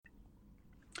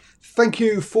Thank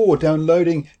you for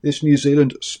downloading this New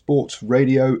Zealand Sports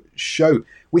Radio show.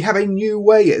 We have a new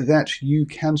way that you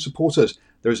can support us.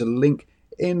 There is a link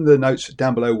in the notes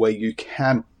down below where you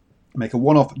can make a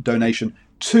one-off donation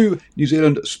to New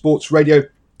Zealand Sports Radio.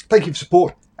 Thank you for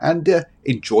support and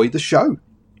enjoy the show.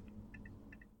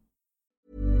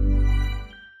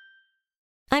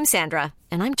 I'm Sandra,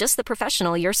 and I'm just the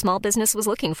professional your small business was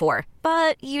looking for.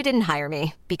 But you didn't hire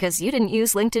me because you didn't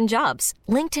use LinkedIn Jobs.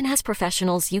 LinkedIn has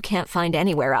professionals you can't find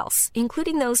anywhere else,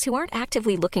 including those who aren't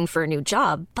actively looking for a new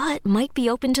job, but might be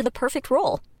open to the perfect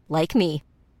role, like me.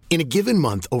 In a given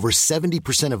month, over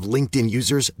 70% of LinkedIn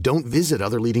users don't visit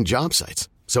other leading job sites.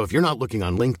 So if you're not looking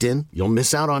on LinkedIn, you'll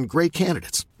miss out on great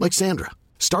candidates like Sandra.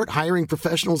 Start hiring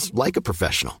professionals like a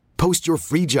professional. Post your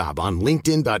free job on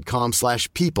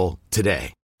linkedin.com/people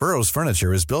today. Burrow's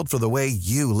furniture is built for the way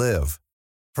you live.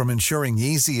 From ensuring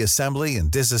easy assembly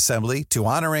and disassembly to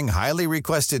honoring highly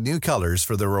requested new colors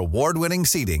for their award-winning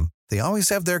seating, they always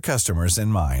have their customers in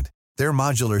mind. Their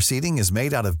modular seating is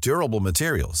made out of durable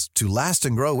materials to last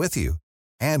and grow with you.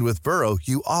 And with Burrow,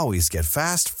 you always get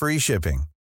fast, free shipping.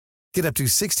 Get up to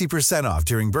 60% off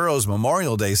during Burrow's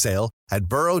Memorial Day sale at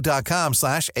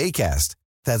burrow.com/ACAST.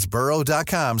 That's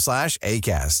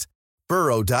burrow.com/ACAST.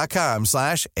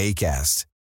 burrow.com/ACAST.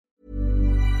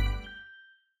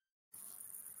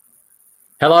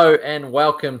 Hello and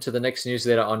welcome to the next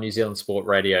newsletter on New Zealand Sport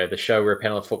Radio, the show where a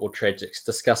panel of football tragics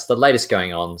discuss the latest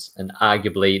going-ons in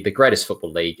arguably the greatest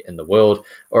football league in the world,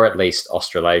 or at least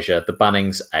Australasia, the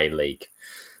Bunnings A-League.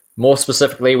 More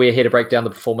specifically, we're here to break down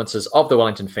the performances of the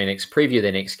Wellington Phoenix, preview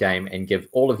their next game, and give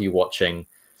all of you watching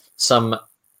some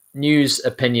news,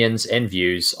 opinions, and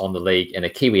views on the league in a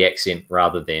Kiwi accent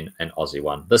rather than an Aussie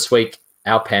one. This week,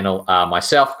 our panel are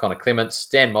myself, Connor Clements,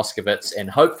 Dan Moskovitz, and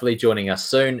hopefully joining us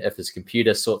soon, if his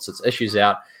computer sorts its issues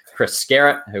out, Chris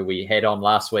Scarrett, who we had on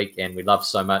last week, and we loved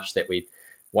so much that we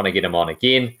want to get him on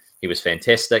again. He was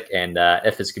fantastic, and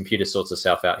if his computer sorts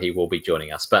itself out, he will be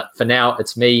joining us. But for now,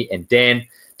 it's me and Dan.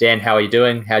 Dan, how are you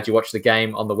doing? How'd you watch the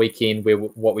game on the weekend?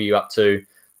 What were you up to?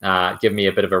 Give me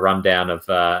a bit of a rundown of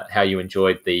how you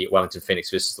enjoyed the Wellington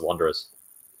Phoenix versus the Wanderers.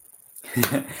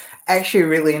 Actually,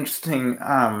 really interesting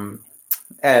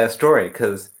story,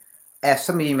 because as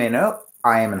some of you may know,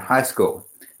 I am in high school.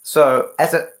 So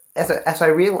as I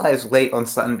realized late on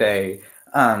Sunday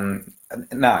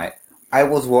night, I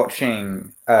was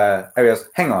watching. I realized,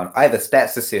 hang on, I have a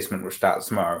stats assessment which starts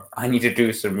tomorrow. I need to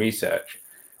do some research.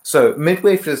 So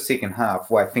midway through the second half,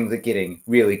 where things are getting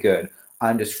really good,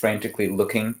 I'm just frantically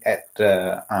looking at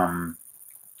the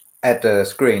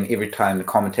screen every time the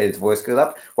commentator's voice goes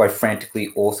up, while frantically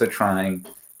also trying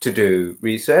to do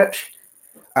research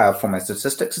for my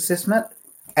statistics assessment.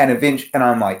 And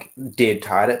I'm like dead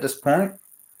tired at this point,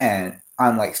 and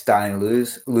I'm like starting to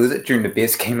lose it during the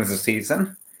best game of the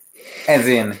season. And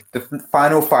then the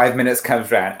final 5 minutes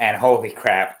comes around, and holy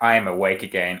crap, I am awake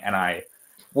again, and I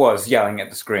was yelling at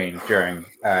the screen during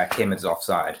Hemed's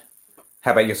offside.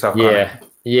 How about yourself, Connor?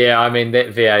 Yeah. I mean,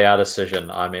 that VAR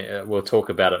decision, I mean, we'll talk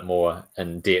about it more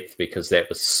in depth because that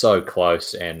was so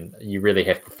close, and you really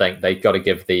have to think they've got to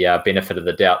give the benefit of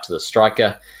the doubt to the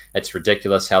striker. It's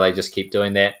ridiculous how they just keep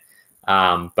doing that.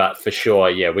 But for sure,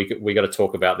 yeah, we got to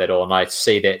talk about that all. And I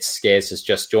see that Skaz has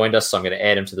just joined us, so I'm going to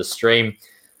add him to the stream.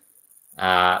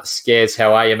 Skaz,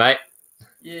 how are you, mate?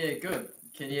 Yeah, good.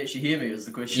 Can you actually hear me is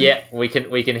the question? Yeah, we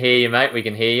can hear you, mate. We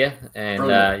can hear you. And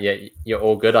yeah, you're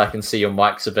all good. I can see your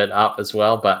mic's a bit up as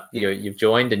well, but you've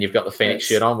joined and you've got the Phoenix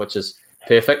shirt on, which is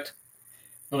perfect.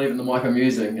 Not even the mic I'm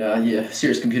using.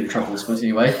 Serious computer troubles, but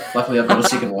anyway, luckily I've got a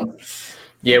second one.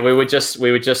 Yeah, we were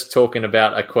just talking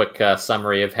about a quick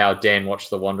summary of how Dan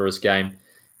watched the Wanderers game,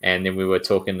 and then we were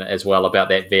talking as well about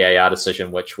that VAR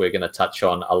decision, which we're going to touch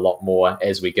on a lot more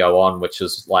as we go on, which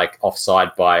is like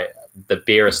offside by the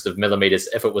barest of millimeters,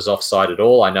 if it was offside at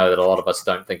all. I know that a lot of us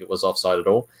don't think it was offside at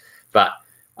all, but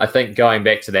I think going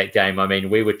back to that game, I mean,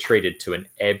 we were treated to an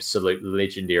absolute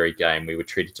legendary game. We were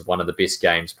treated to one of the best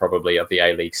games probably of the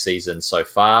A-League season so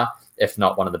far, if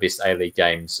not one of the best A-League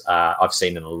games I've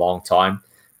seen in a long time.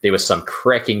 There were some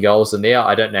cracking goals in there.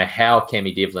 I don't know how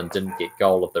Cammy Devlin didn't get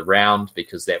goal of the round,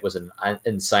 because that was an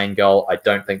insane goal. I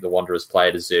don't think the Wanderers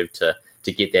player deserved to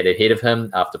get that ahead of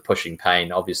him after pushing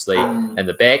Payne, obviously, in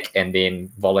the back, and then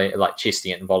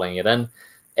chesting it and volleying it in.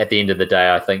 At the end of the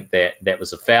day, I think that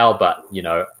was a foul, but, you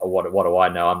know, what do I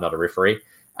know? I'm not a referee.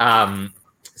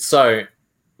 So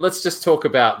let's just talk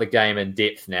about the game in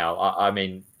depth now. I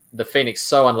mean, the Phoenix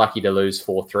so unlucky to lose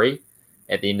 4-3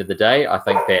 at the end of the day. I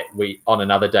think that on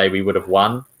another day we would have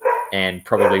won, and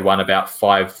probably won about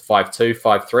 5-2,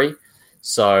 5-3.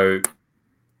 So,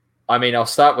 I mean, I'll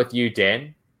start with you,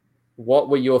 Dan. what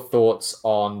were your thoughts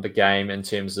on the game in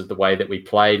terms of the way that we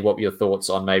played? What were your thoughts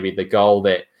on maybe the goal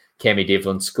that Cammy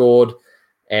Devlin scored?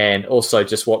 And also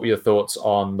just what were your thoughts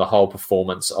on the whole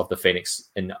performance of the Phoenix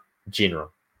in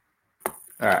general?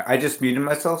 All right, I just muted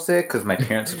myself there because my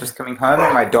parents are just coming home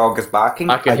and my dog is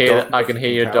barking. I can hear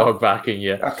your dog barking,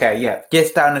 yeah. Okay, yeah.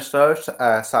 Guest down the show,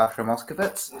 Sasha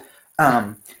Moskovitz.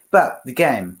 But the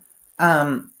game,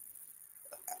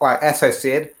 like as I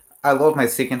said, I love my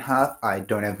second half. I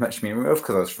don't have much memory of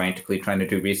because I was frantically trying to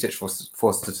do research for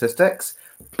statistics.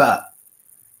 But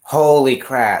holy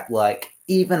crap! Like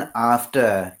even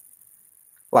after,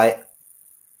 like.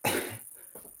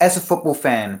 As a football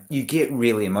fan, you get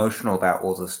really emotional about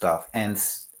all this stuff. And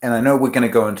I know we're going to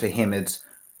go into Hemed's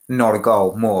not a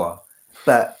goal more.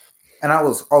 And I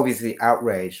was obviously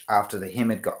outraged after the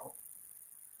Hemed goal.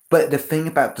 But the thing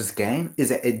about this game is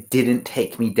that it didn't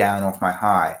take me down off my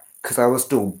high. Because I was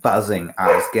still buzzing at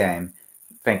this game.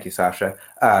 Thank you, Sasha.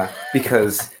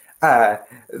 Because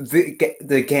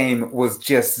the game was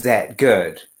just that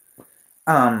good.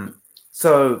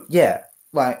 So, yeah,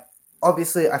 like...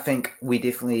 Obviously, I think we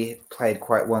definitely played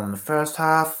quite well in the first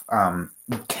half.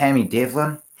 Cammy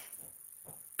Devlin,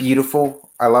 beautiful.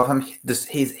 I love him.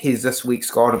 He's this week's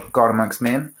God amongst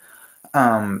men.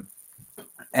 And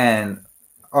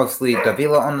obviously,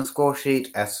 Davila on the score sheet.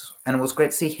 And it was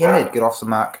great to see Hemed get off the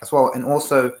mark as well. And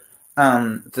also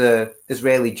the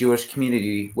Israeli Jewish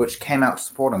community, which came out to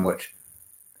support him, which,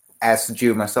 as a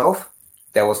Jew myself,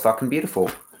 that was fucking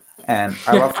beautiful. And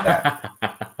I loved that.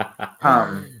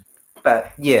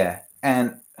 But yeah,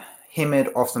 and Hemed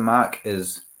off the mark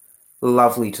is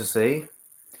lovely to see.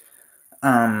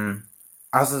 Other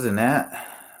than that,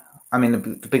 I mean,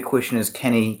 the big question is,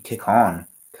 can he kick on?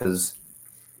 Because,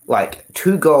 like,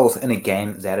 2 goals in a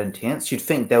game that intense, you'd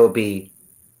think there would be...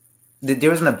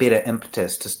 There isn't a better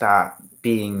impetus to start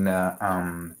being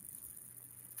the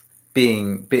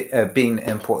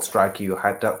import striker you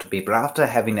hyped up to be. But after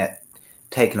having that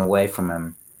taken away from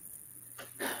him,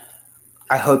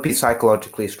 I hope he's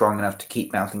psychologically strong enough to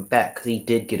keep bouncing back because he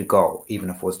did get a goal, even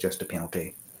if it was just a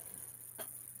penalty.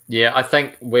 Yeah, I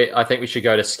think we should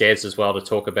go to Skaz as well to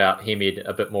talk about Hemed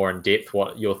a bit more in depth,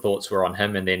 what your thoughts were on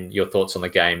him, and then your thoughts on the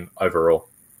game overall.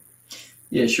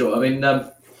 Yeah, sure. I mean,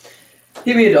 Hemed,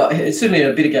 it's certainly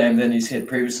a better game than he's had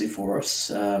previously for us.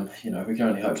 We can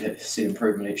only hope to see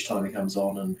improvement each time he comes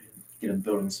on and get him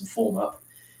building some form up.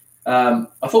 I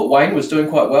thought Wayne was doing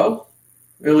quite well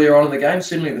earlier on in the game.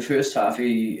 Certainly in the first half,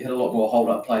 he had a lot more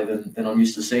hold-up play than I'm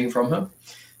used to seeing from him,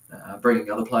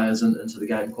 bringing other players into the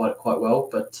game quite well.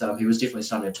 But he was definitely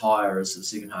starting to tire as the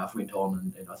second half went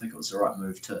on, and I think it was the right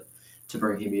move to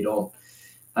bring him on.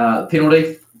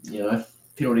 Penalty,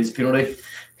 penalty's a penalty.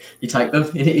 You take them.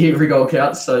 Every goal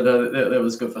counts, so that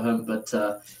was good for him. But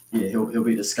he'll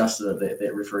be disgusted at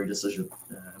that referee decision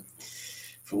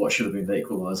for what should have been the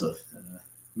equaliser.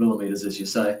 Millimetres, as you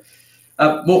say.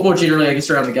 More generally, I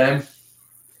guess, around the game,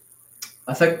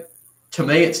 I think, to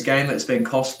me, it's a game that's been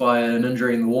cost by an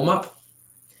injury in the warm-up.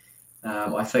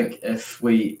 I think if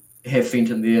we have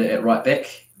Fenton there at right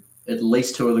back, at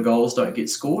least 2 of the goals don't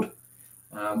get scored.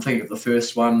 Think of the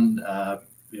first one,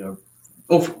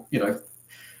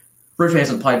 Roof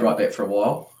hasn't played right back for a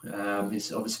while.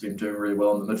 He's obviously been doing really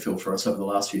well in the midfield for us over the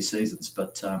last few seasons,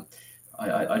 but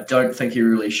I don't think he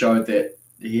really showed that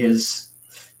he has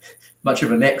much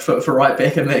of a knack for right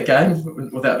back in that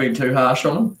game without being too harsh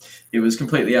on him. He was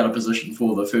completely out of position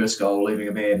for the first goal, leaving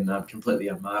a man completely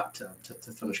unmarked to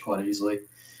finish quite easily.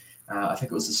 I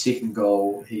think it was the second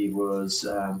goal, he was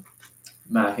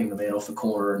marking the man off the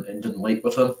corner and didn't leap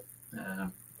with him.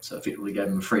 So effectively gave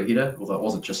him a free header, although it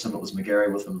wasn't just him, it was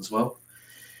McGarry with him as well.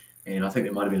 And I think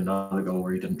there might have been another goal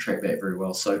where he didn't track that very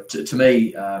well. So to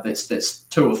me, that's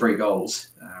 2 or 3 goals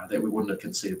that we wouldn't have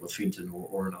conceded with Fenton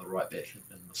or another right back in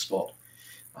the spot.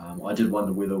 I did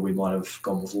wonder whether we might have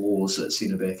gone with Laws at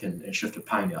centre-back and shifted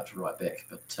Payne out to right back.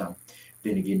 But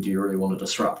then again, do you really want to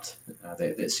disrupt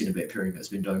that centre-back pairing that's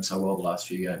been doing so well the last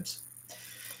few games?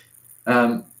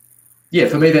 For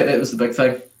me, that was the big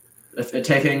thing. If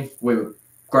attacking, we were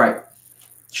great.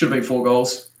 Should have been 4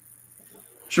 goals.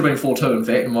 Should have been 4-2, in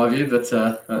fact, in my view. But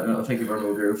I think everyone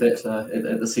will agree with that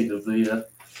at this end of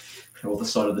the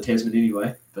side of the Tasman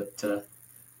anyway. But it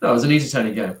was an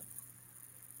entertaining game.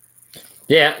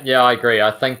 Yeah, I agree.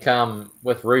 I think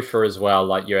with Rufer as well,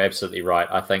 like you're absolutely right.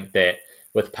 I think that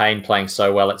with Payne playing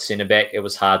so well at centre-back, it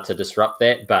was hard to disrupt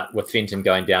that. But with Fenton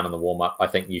going down in the warm-up, I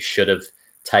think you should have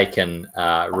taken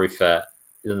Rufer,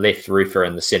 left Rufer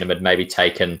in the centre mid, maybe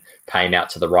taken Payne out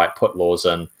to the right, put Laws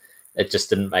in. It just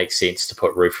didn't make sense to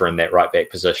put Rufer in that right back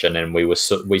position, and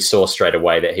we saw straight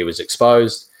away that he was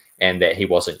exposed, and that he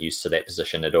wasn't used to that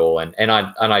position at all. And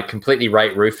I completely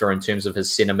rate Rufer in terms of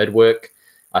his centre mid work.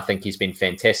 I think he's been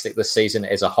fantastic this season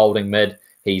as a holding mid.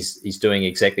 He's doing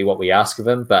exactly what we ask of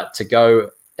him. But to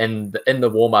go in the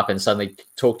warm up and suddenly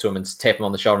talk to him and tap him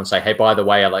on the shoulder and say, "Hey, by the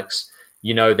way, Alex,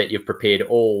 you know that you've prepared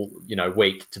all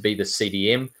week to be the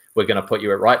CDM. We're going to put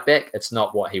you at right back." It's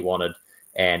not what he wanted,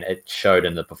 and it showed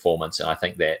in the performance. And I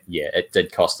think that it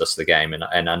did cost us the game.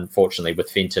 And unfortunately,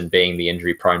 with Fenton being the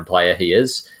injury-prone player he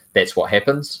is, that's what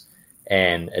happens.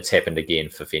 And it's happened again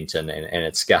for Fenton, and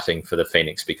it's gutting for the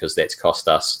Phoenix because that's cost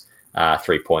us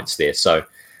 3 points there. So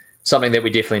something that we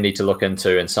definitely need to look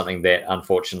into, and something that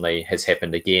unfortunately has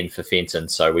happened again for Fenton.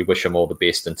 So we wish him all the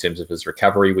best in terms of his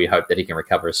recovery. We hope that he can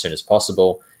recover as soon as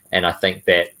possible. And I think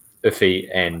that Iffy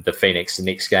and the Phoenix, the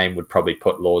next game, would probably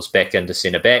put Laws back into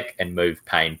centre back and move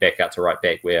Payne back out to right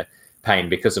back, where Payne,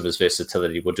 because of his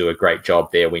versatility, will do a great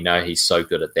job there. We know he's so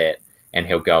good at that. And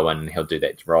he'll go in and he'll do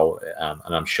that role.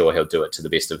 And I'm sure he'll do it to the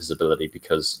best of his ability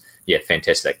because,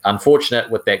 fantastic. Unfortunate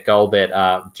with that goal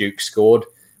that Duke scored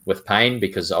with Payne,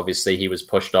 because obviously he was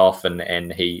pushed off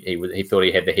and he thought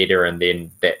he had the header, and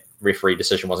then that referee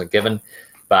decision wasn't given.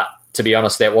 But to be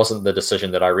honest, that wasn't the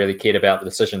decision that I really cared about. The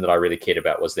decision that I really cared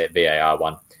about was that VAR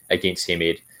one against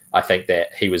Hemed. I think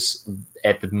that he was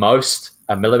at the most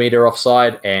a millimetre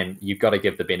offside, and you've got to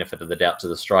give the benefit of the doubt to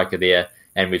the striker there.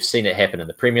 And we've seen it happen in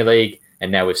the Premier League,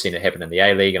 and now we've seen it happen in the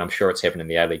A-League, and I'm sure it's happened in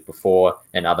the A-League before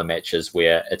and other matches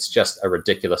where it's just a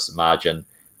ridiculous margin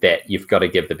that you've got to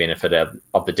give the benefit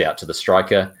of the doubt to the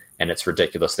striker, and it's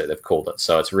ridiculous that they've called it.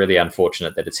 So it's really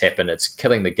unfortunate that it's happened. It's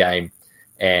killing the game,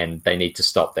 and they need to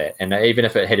stop that. And even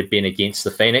if it had been against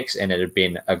the Phoenix and it had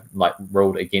been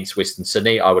ruled against Western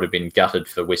Sydney, I would have been gutted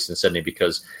for Western Sydney,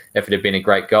 because if it had been a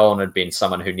great goal and it had been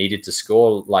someone who needed to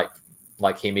score, like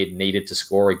Hemed needed to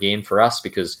score again for us,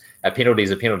 because a penalty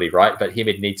is a penalty, right? But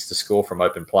Hemed needs to score from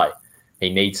open play. He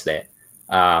needs that.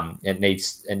 It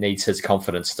needs his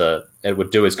confidence it would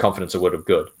do his confidence a word of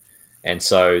good. And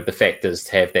so the fact is,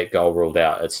 to have that goal ruled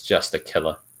out, it's just a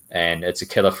killer. And it's a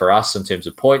killer for us in terms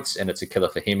of points, and it's a killer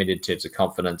for Hemed in terms of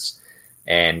confidence.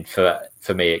 And for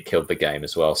me, it killed the game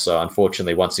as well. So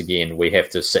unfortunately, once again, we have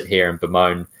to sit here and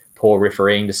bemoan poor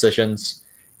refereeing decisions.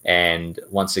 And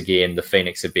once again, the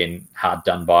Phoenix have been hard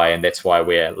done by, and that's why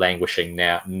we're languishing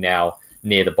now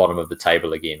near the bottom of the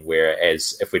table again.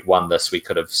 Whereas if we'd won this, we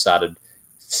could have started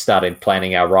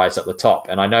planning our rise at the top.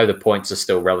 And I know the points are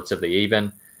still relatively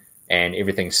even, and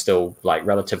everything's still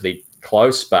relatively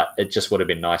close, but it just would have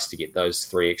been nice to get those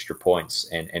 3 extra points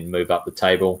and move up the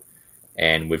table.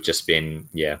 And we've just been,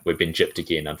 we've been gypped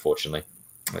again, unfortunately.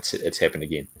 It's happened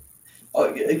again.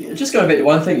 Oh, just going back to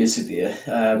one thing you said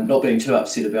there, not being too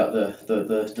upset about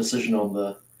the decision on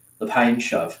the Payne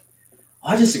shove.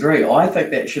 I disagree. I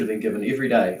think that should have been given every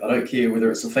day. I don't care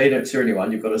whether it's the Phoenix or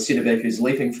anyone. You've got a centre-back who's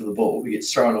leaping for the ball, who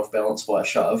gets thrown off balance by a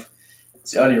shove.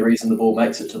 It's the only reason the ball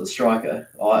makes it to the striker.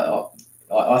 I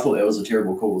thought that was a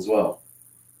terrible call as well.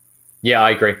 Yeah, I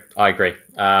agree.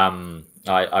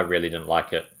 I really didn't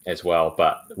like it as well.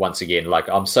 But once again,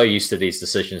 I'm so used to these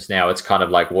decisions now, it's kind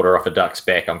of like water off a duck's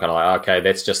back. I'm kind of like, okay,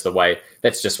 that's just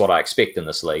what I expect in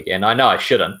this league. And I know I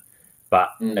shouldn't,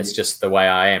 but it's just the way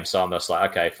I am. So I'm just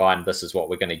like, okay, fine, this is what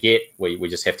we're going to get. We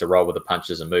just have to roll with the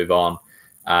punches and move on.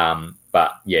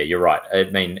 But yeah, you're right. I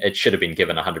mean, it should have been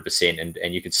given 100%.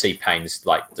 And you could see Payne's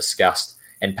disgust.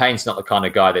 And Payne's not the kind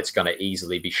of guy that's going to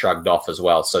easily be shrugged off as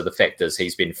well. So the fact is,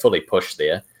 he's been fully pushed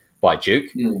there by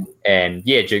Duke. And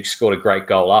Duke scored a great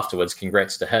goal afterwards.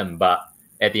 Congrats to him. But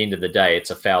at the end of the day, it's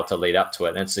a foul to lead up to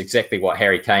it. And it's exactly what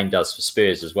Harry Kane does for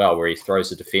Spurs as well, where he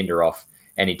throws a defender off,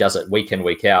 and he does it week in,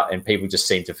 week out. And people just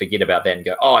seem to forget about that and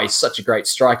go, oh, he's such a great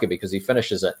striker because he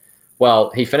finishes it.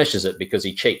 Well, he finishes it because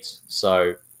he cheats.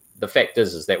 So the fact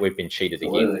is that we've been cheated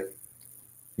again.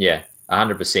 Yeah,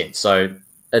 100%. So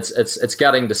it's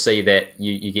gutting to see that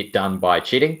you get done by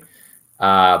cheating.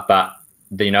 But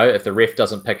if the ref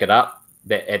doesn't pick it up,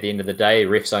 that at the end of the day,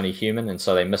 ref's only human, and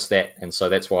so they miss that. And so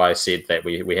that's why I said that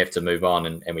we have to move on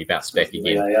and we bounce back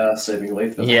again. VAR seemingly.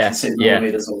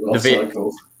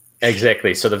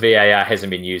 Exactly. So the VAR hasn't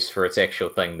been used for its actual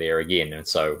thing there again. And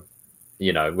so,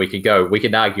 we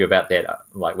can argue about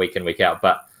that week in, week out.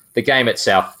 But the game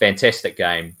itself, fantastic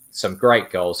game. Some great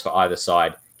goals for either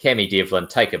side. Cammy Devlin,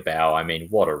 take a bow. I mean,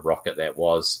 what a rocket that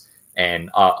was.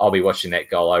 And I'll be watching that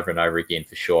goal over and over again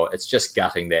for sure. It's just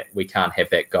gutting that we can't have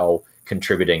that goal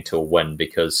contributing to a win,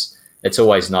 because it's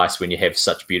always nice when you have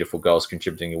such beautiful goals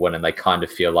contributing to a win, and they kind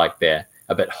of feel like they're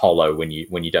a bit hollow when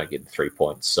you don't get the 3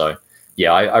 points. So,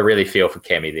 yeah, I really feel for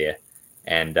Cammy there.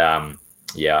 And,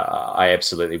 I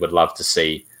absolutely would love to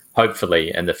see,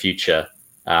 hopefully in the future,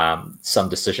 some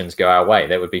decisions go our way.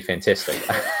 That would be fantastic.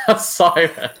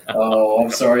 Simon. Oh, I'm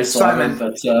sorry, Simon.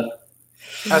 But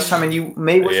Simon, you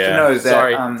may wish to know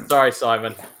that. Sorry,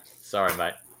 Simon. Sorry,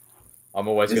 mate. I'm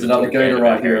always there's going to another gooner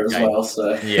right here as well.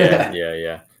 So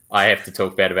yeah. I have to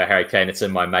talk bad about Harry Kane. It's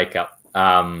in my makeup.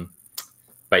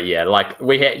 But yeah, like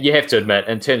you have to admit,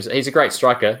 in terms, he's a great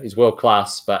striker. He's world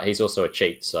class, but he's also a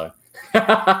cheat. So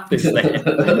there's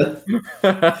that.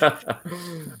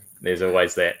 There's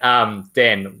always that.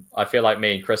 Dan, I feel like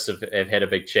me and Chris have had a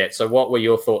big chat. So what were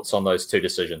your thoughts on those two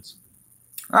decisions?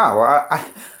 Oh,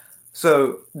 well,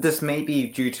 so this may be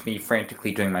due to me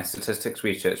frantically doing my statistics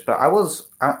research, but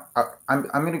I'm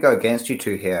going to go against you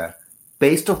two here.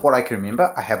 Based off what I can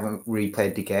remember, I haven't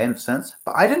replayed the game since,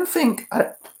 but I didn't think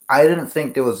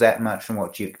there was that much in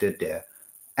what Duke did there.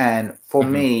 And for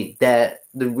me, that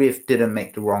the ref didn't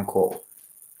make the wrong call.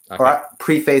 Okay. All right,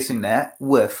 prefacing that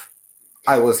with,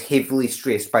 I was heavily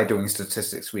stressed by doing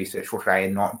statistics research, which I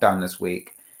had not done this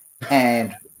week.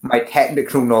 And my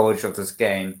technical knowledge of this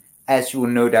game, as you will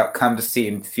no doubt come to see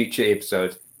in future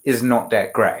episodes, is not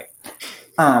that great.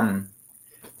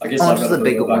 I guess I've got the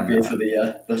bigger one for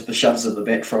the shoves in the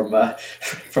back from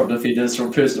defenders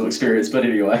from personal experience. But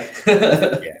anyway,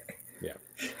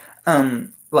 yeah.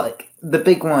 Like the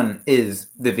big one is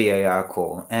the VAR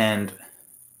call, and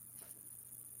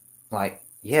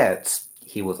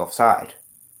he was offside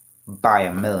by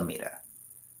a millimeter.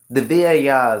 The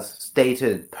VAR's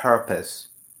stated purpose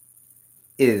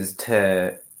is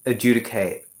to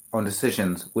adjudicate on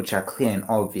decisions which are clear and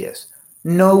obvious.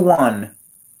 No one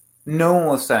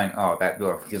was saying, oh, that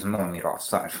is a millimeter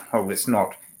offside. Oh, it's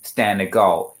not standard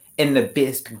goal. In the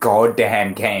best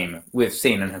goddamn game we've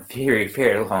seen in a very,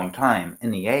 very long time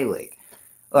in the A-League.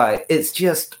 Like, it's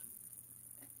just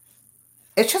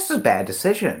a bad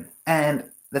decision. And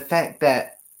the fact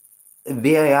that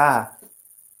VAR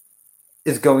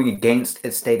is going against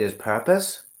its stated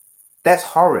purpose, that's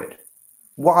horrid.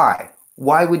 Why?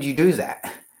 Why would you do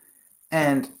that?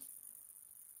 And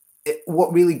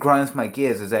what really grinds my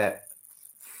gears is that,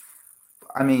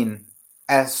 I mean,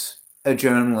 as a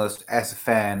journalist, as a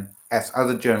fan, as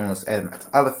other journalists, and as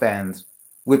other fans,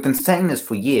 we've been saying this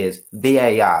for years.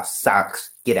 VAR sucks.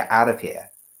 Get it out of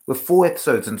here. We're 4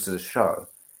 episodes into the show,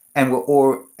 and we're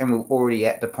already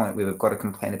at the point where we've got to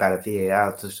complain about a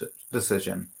VAR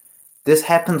decision. This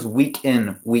happens week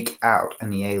in, week out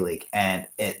in the A-League, and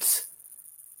it's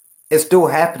still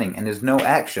happening, and there's no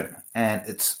action, and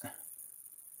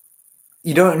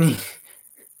you don't need.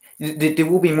 There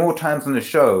will be more times on the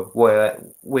show where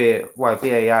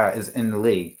VAR is in the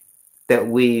league that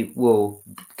we will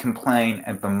complain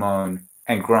and bemoan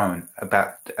and groan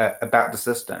about the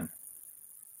system.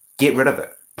 Get rid of it.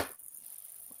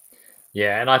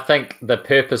 Yeah, and I think the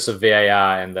purpose of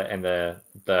VAR and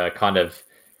the kind of,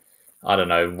 I don't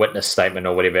know, witness statement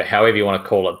or whatever, however you want to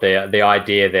call it, the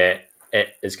idea that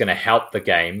it is going to help the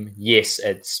game. Yes,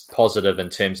 it's positive in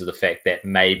terms of the fact that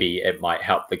maybe it might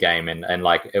help the game and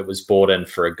like it was brought in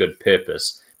for a good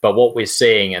purpose. But what we're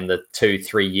seeing in the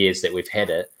 2-3 years that we've had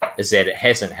it is that it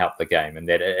hasn't helped the game and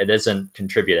that it isn't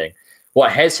contributing.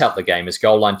 What has helped the game is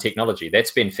goal line technology.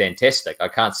 That's been fantastic. I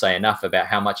can't say enough about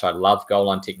how much I love goal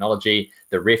line technology.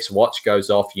 The ref's watch goes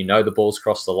off. You know the ball's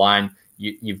crossed the line.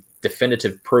 You've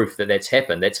definitive proof that that's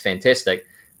happened. That's fantastic.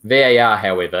 VAR,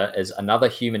 however, is another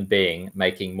human being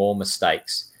making more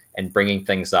mistakes and bringing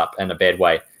things up in a bad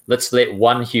way. Let's let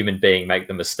one human being make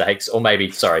the mistakes, or maybe,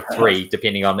 3,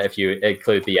 depending on if you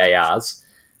include the ARs.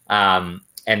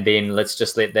 And then let's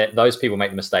just let those people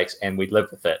make the mistakes and we live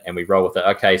with it and we roll with it.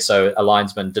 Okay, so a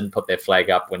linesman didn't put their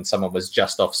flag up when someone was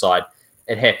just offside.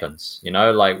 It happens,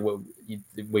 like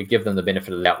we give them the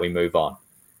benefit of the doubt, we move on.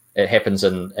 It happens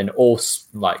in all,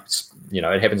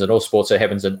 it happens in all sports. It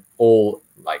happens in all,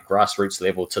 grassroots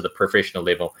level to the professional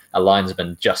level. A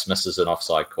linesman just misses an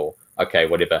offside call. Okay,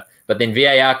 whatever. But then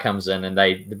VAR comes in and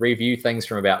they review things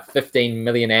from about 15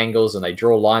 million angles and they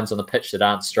draw lines on the pitch that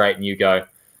aren't straight. And you go,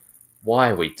 why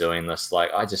are we doing this?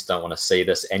 I just don't want to see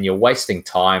this. And you're wasting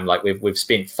time. We've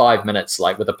spent 5 minutes,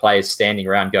 with the players standing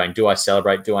around going, do I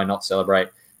celebrate? Do I not celebrate?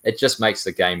 It just makes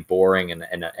the game boring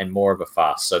and more of a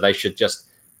farce. So they should just,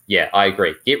 yeah, I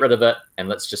agree. Get rid of it and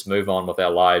let's just move on with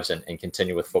our lives and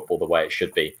continue with football the way it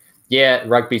should be. Yeah,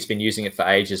 rugby's been using it for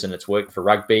ages and it's worked for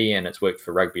rugby and it's worked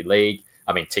for rugby league.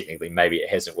 I mean, technically, maybe it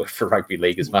hasn't worked for rugby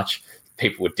league as much.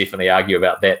 People would definitely argue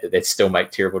about that they'd still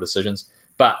make terrible decisions.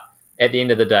 But at the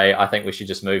end of the day, I think we should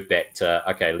just move back to,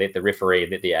 okay, let the referee,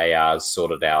 let the ARs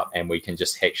sort it out and we can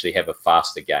just actually have a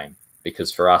faster game.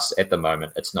 Because for us, at the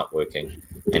moment, it's not working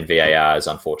and VAR is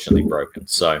unfortunately broken.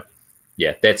 So,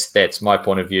 yeah, that's my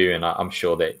point of view, and I'm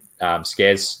sure that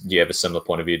Skaz, do you have a similar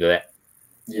point of view to that?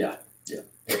 Yeah,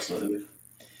 absolutely.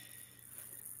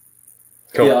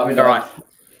 Cool. Yeah, I mean, all right.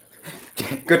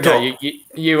 Good No, talk.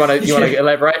 you want to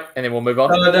elaborate, and then we'll move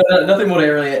on. No, nothing more to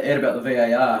really add about the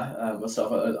VAR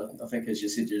myself. I think, as you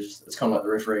said, it's kind of like the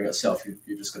refereeing itself.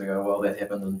 You're just going to go, well, that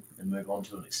happened, and move on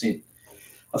to an extent.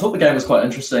 I thought the game was quite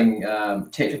interesting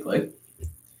tactically.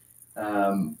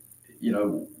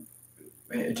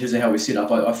 In terms of how we set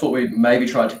up, I thought we maybe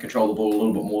tried to control the ball a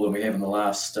little bit more than we have in the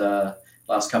last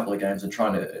couple of games, and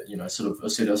trying to sort of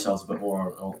assert ourselves a bit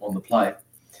more on the play.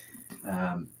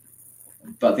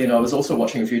 But then I was also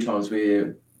watching a few times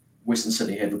where Western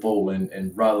Sydney had the ball,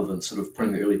 and rather than sort of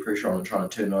putting the early pressure on and trying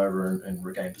to turn over and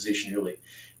regain possession early,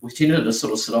 we tended to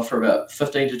sort of sit off for about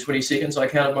 15 to 20 seconds, I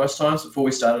counted most times, before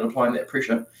we started applying that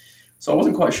pressure. So I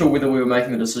wasn't quite sure whether we were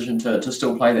making the decision to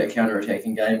still play that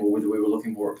counter-attacking game, or whether we were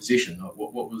looking more at possession.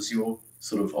 What was your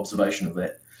sort of observation of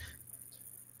that?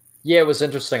 Yeah, it was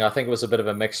interesting. I think it was a bit of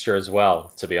a mixture as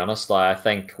well, to be honest. I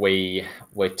think we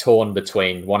were torn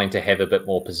between wanting to have a bit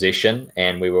more possession,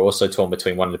 and we were also torn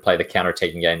between wanting to play the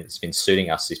counter-attacking game that's been suiting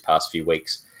us these past few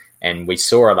weeks. And we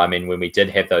saw it. I mean, when we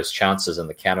did have those chances in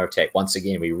the counter-attack, once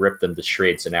again, we ripped them to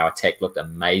shreds, and our attack looked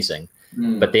amazing.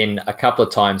 But then a couple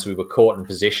of times we were caught in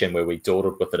possession where we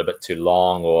dawdled with it a bit too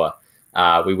long, or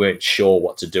we weren't sure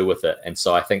what to do with it. And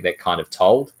so I think that kind of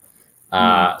told.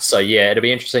 So, yeah, it'll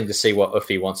be interesting to see what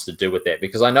Uffy wants to do with that,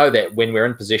 because I know that when we're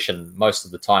in possession, most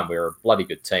of the time we're a bloody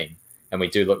good team and we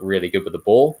do look really good with the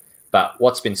ball. But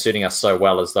what's been suiting us so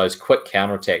well is those quick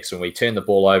counterattacks when we turn the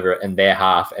ball over in their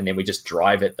half and then we just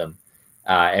drive at them.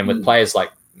 And with players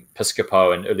like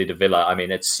Piscopo and Uli de Villa, I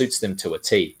mean, it suits them to a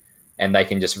T. And they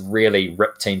can just really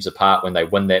rip teams apart when they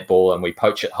win that ball, and we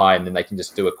poach it high, and then they can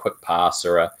just do a quick pass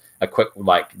or a quick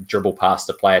dribble past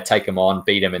the player, take him on,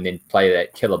 beat him, and then play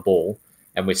that killer ball.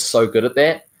 And we're so good at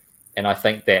that. And I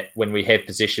think that when we have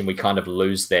possession, we kind of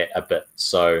lose that a bit.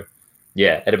 So,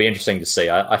 yeah, it'll be interesting to see.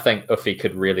 I think Uffy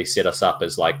could really set us up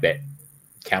as like that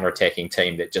counter-attacking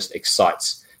team that just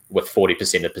excites with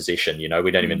 40% of possession. You know,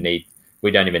 we don't even need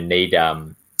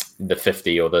the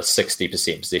 50 or the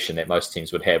 60% possession that most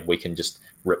teams would have. We can just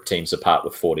rip teams apart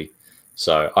with 40.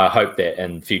 So I hope that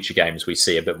in future games we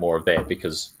see a bit more of that,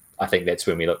 because I think that's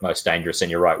when we look most dangerous. And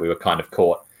you're right, we were kind of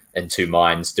caught in two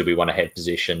minds. Do we want to have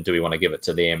possession? Do we want to give it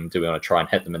to them? Do we want to try and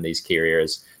hit them in these key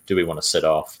areas? Do we want to sit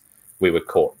off? We were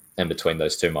caught in between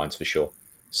those two minds for sure.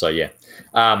 So, yeah.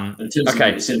 In terms of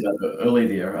what you said about early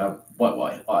there,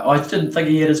 I didn't think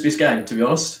he had his best game, to be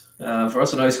honest. For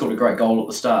us, I know he scored a great goal at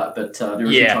the start, but there were a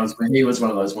few times when he was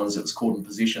one of those ones that was caught in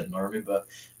possession. I remember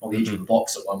on the edge of the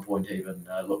box at one point, even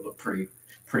looked pretty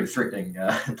threatening,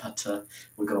 but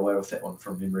we got away with that one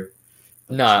from memory.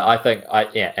 But, no, I think,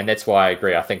 and that's why I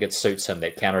agree. I think it suits him,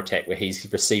 that counter-attack where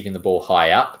he's receiving the ball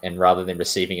high up and rather than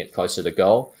receiving it closer to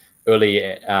goal. Early,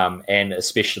 and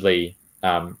especially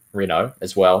Reno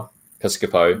as well,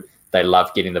 Piscopo, they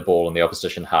love getting the ball in the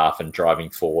opposition half and driving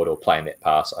forward or playing that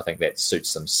pass. I think that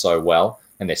suits them so well,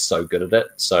 and they're so good at it.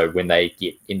 So when they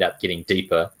end up getting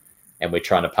deeper and we're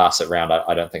trying to pass it around,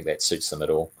 I don't think that suits them at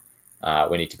all.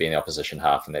 We need to be in the opposition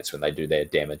half, and that's when they do their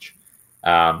damage.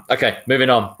 Okay,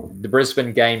 moving on. The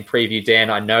Brisbane game preview,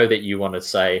 Dan. I know that you want to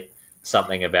say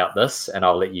something about this, and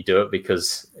I'll let you do it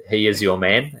because he is your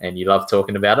man and you love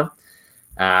talking about him.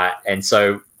 And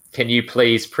so can you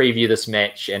please preview this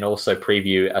match and also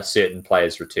preview a certain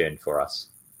player's return for us?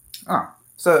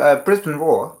 So Brisbane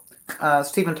Roar,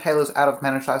 Stephen Taylor's out of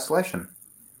managed isolation.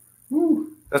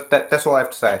 That's all I have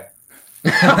to say.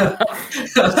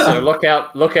 So look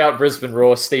out, Brisbane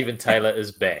Roar. Stephen Taylor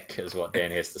is back, is what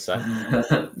Dan has to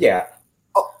say. Yeah.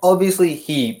 Obviously,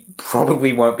 he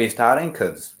probably won't be starting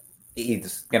because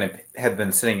he's going to have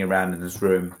been sitting around in his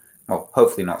room. Well,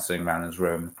 hopefully not sitting around in his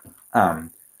room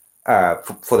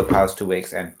for the past 2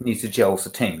 weeks and needs to gel with the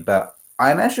team. But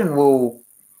I imagine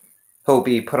he'll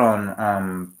be put on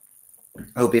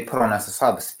as a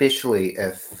sub, especially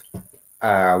if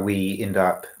we end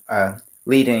up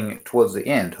leading towards the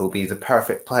end. He'll be the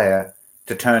perfect player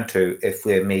to turn to if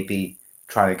we're maybe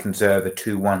trying to conserve a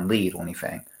 2-1 lead or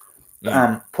anything.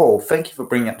 Paul, thank you for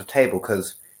bringing up the table,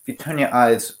 because if you turn your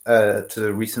eyes to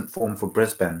the recent form for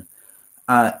Brisbane,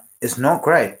 it's not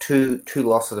great. Two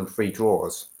losses and 3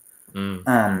 draws.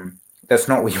 That's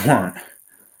not what you want.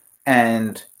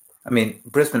 And I mean,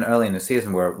 Brisbane early in the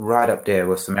season were right up there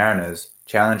with the Mariners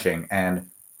challenging, and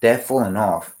they're falling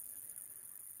off.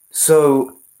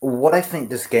 So what I think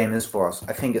this game is for us,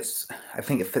 I think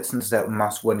it fits into that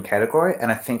must-win category,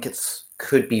 and I think it's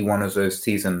could be one of those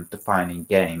season-defining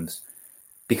games,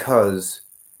 because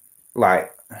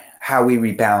like how we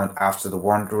rebound after the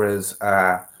Wanderers,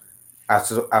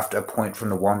 after a point from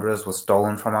the Wanderers was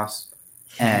stolen from us,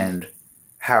 and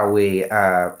how we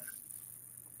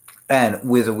and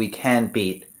whether we can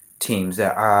beat teams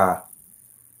that are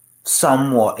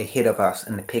somewhat ahead of us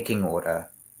in the pecking order.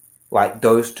 Like,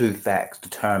 those two facts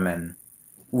determine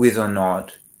whether or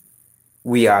not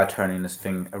we are turning this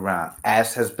thing around,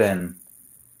 as has been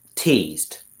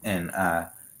teased in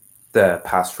the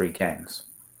past 3 games.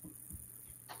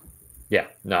 Yeah,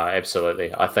 no,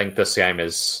 absolutely. I think this game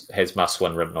has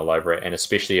must-win written all over it, and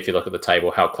especially if you look at the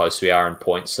table, how close we are in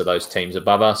points to those teams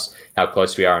above us, how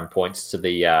close we are in points to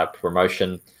the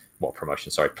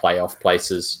playoff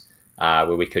places,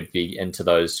 where we could be into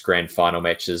those grand final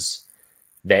matches.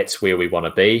 That's where we want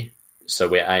to be. So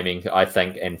we're aiming, I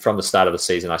think, and from the start of the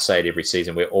season, I say it every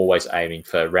season, we're always aiming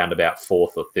for around about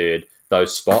 4th or 3rd,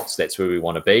 those spots. That's where we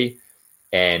want to be.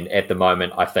 And at the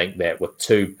moment, I think that with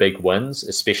 2 big wins,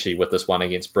 especially with this one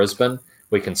against Brisbane,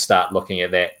 we can start looking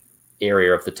at that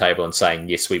area of the table and saying,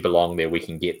 yes, we belong there, we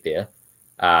can get there.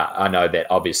 I know that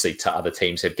obviously other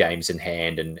teams have games in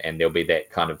hand, and there'll be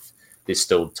that kind of, there's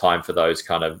still time for those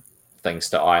kind of things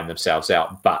to iron themselves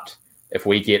out. But if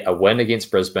we get a win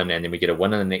against Brisbane and then we get a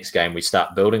win in the next game, we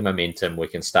start building momentum, we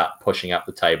can start pushing up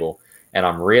the table. And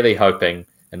I'm really hoping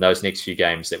in those next few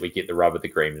games that we get the rub of the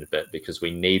green a bit, because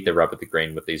we need the rub of the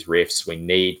green with these refs. We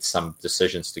need some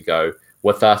decisions to go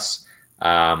with us.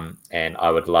 And I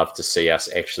would love to see us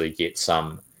actually get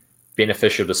some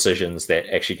beneficial decisions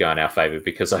that actually go in our favor,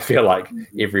 because I feel like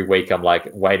every week I'm like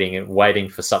waiting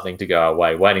for something to go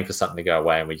away,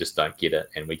 and we just don't get it.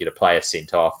 And we get a player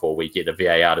sent off, or we get a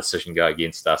VAR decision go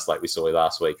against us like we saw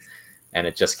last week, and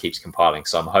it just keeps compiling.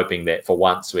 So I'm hoping that for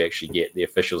once we actually get the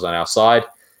officials on our side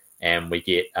and we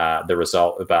get the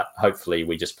result, but hopefully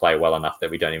we just play well enough that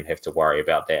we don't even have to worry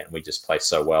about that, and we just play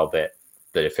so well that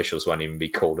the officials won't even be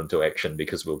called into action,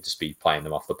 because we'll just be playing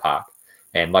them off the park.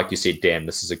 And like you said, Dan,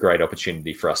 this is a great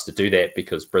opportunity for us to do that,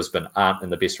 because Brisbane aren't in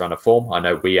the best run of form. I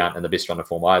know we aren't in the best run of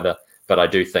form either, but I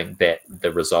do think that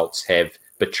the results have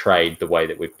betrayed the way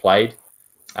that we've played,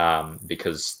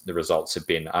 because the results have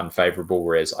been unfavourable,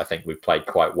 whereas I think we've played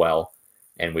quite well,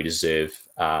 and we deserve,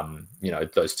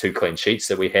 those 2 clean sheets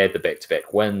that we had, the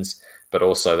back-to-back wins, but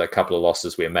also a couple of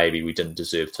losses where maybe we didn't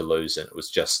deserve to lose. And it was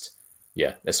just,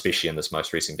 especially in this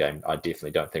most recent game, I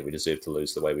definitely don't think we deserve to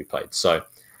lose the way we played. So,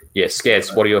 yeah,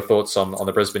 Skads, what are your thoughts on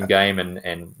the Brisbane game,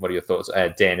 and what are your thoughts?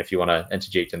 Dan, if you want to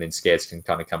interject, and then Skads can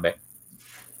kind of come back.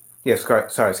 Yes,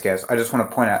 correct. Sorry, Skads. I just want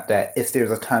to point out that if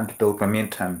there's a time to build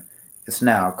momentum, it's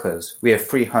now, because we have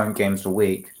 3 home games a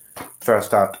week.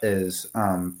 First up is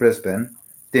Brisbane,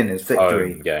 then is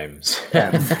Victory. Home games.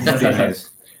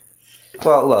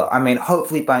 Well, look, I mean,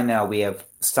 hopefully by now we have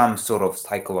some sort of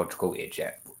psychological edge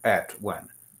at win.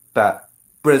 But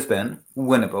Brisbane,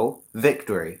 winnable,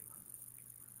 Victory.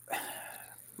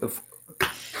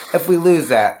 If we lose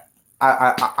that,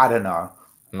 I don't know.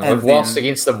 We've lost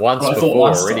against them once before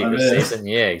already this season.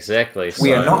 Yeah, exactly.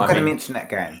 We are not going to mention that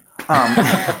game.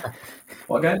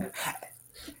 What game?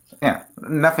 Yeah,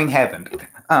 nothing happened.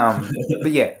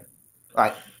 But yeah,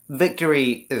 like,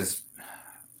 Victory is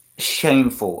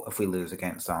shameful if we lose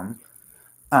against them.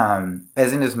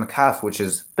 As in as McCarthy, which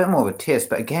is a bit more of a test,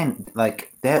 but again,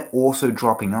 like, they're also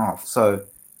dropping off. So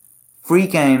 3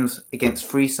 games against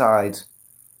 3 sides,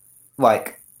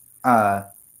 like,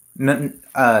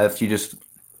 if you just,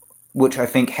 which I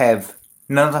think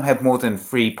none of them have more than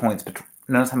 3 points, but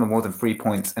none of them have more than 3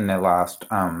 points in their last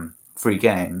 3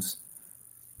 games.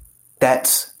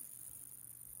 That's,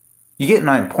 you get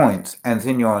 9 points, and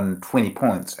then you're on 20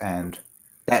 points, and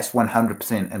that's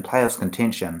 100% in playoffs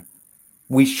contention.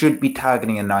 We should be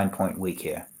targeting a 9-point week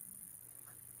here.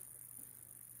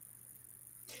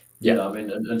 Yeah, I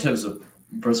mean, in terms of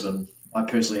Brisbane, I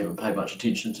personally haven't paid much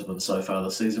attention to them so far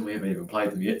this season. We haven't even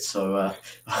played them yet, so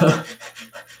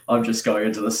I'm just going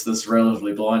into this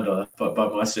relatively blind by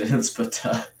my standards.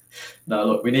 But no,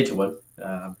 look, we need to win.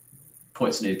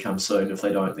 Points need to come soon. If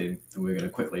they don't, then we're going to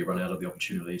quickly run out of the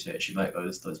opportunity to actually make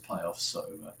those playoffs. So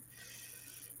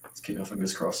let's keep our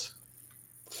fingers crossed.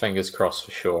 Fingers crossed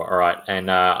for sure. All right. And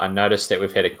I noticed that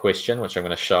we've had a question, which I'm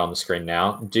going to show on the screen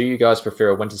now. Do you guys prefer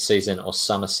a winter season or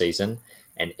summer season?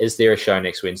 And is there a show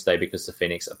next Wednesday because the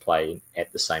Phoenix are playing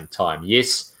at the same time?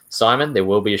 Yes, Simon, there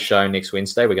will be a show next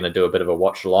Wednesday. We're going to do a bit of a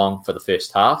watch along for the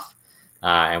first half,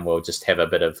 and we'll just have a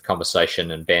bit of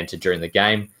conversation and banter during the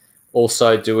game.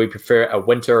 Also, do we prefer a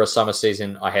winter or a summer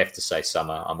season? I have to say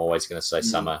summer. I'm always going to say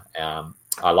summer.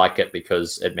 I like it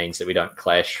because it means that we don't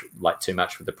clash like too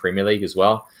much with the Premier League as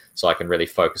well. So I can really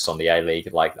focus on the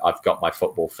A-League. Like, I've got my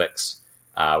football fix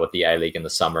with the A-League in the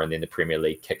summer, and then the Premier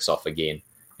League kicks off again.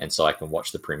 And so I can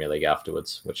watch the Premier League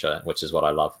afterwards, which is what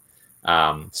I love.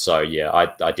 So yeah, I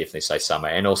definitely say summer.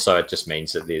 And also it just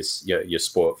means that there's your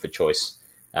sport for choice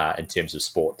in terms of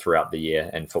sport throughout the year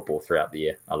and football throughout the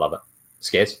year. I love it.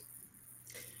 Scares?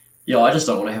 Yeah, I just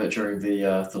don't want to have it during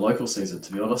the local season,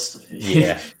 to be honest.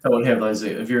 Yeah. I want to have those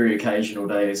very occasional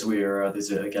days where there's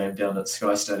a game down at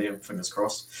Sky Stadium, fingers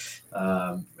crossed,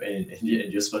 and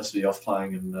you're supposed to be off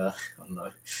playing in, I don't know,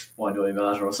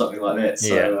 Wainui or something like that.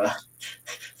 So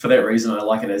for that reason, I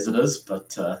like it as it is.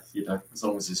 But, as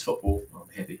long as there's football, I'm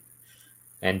happy.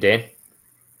 And Dan?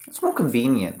 It's more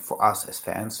convenient for us as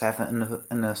fans to have it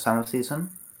in the summer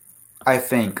season. I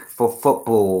think for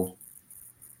football,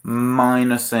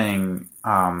 minusing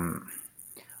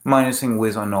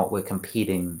whether or not we're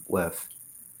competing with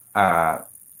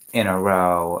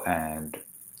NRL and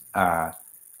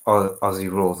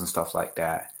Aussie rules and stuff like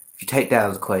that. If you take that out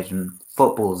of the equation,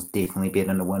 football is definitely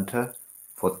better in the winter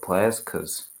for the players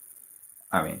because,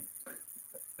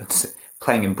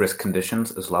 playing in brisk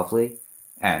conditions is lovely,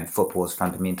 and football is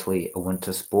fundamentally a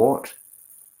winter sport.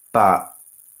 But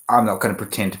I'm not going to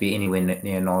pretend to be anywhere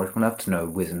near knowledgeable enough to know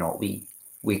whether or not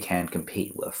we can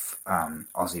compete with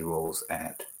Aussie rules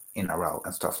and NRL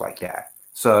and stuff like that.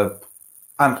 So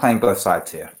I'm playing both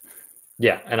sides here.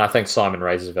 Yeah, and I think Simon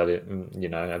raises a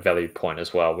valid point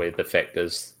as well, where the fact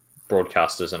is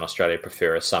broadcasters in Australia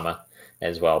prefer a summer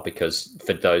as well, because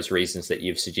for those reasons that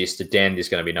you've suggested, Dan, there's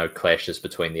going to be no clashes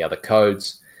between the other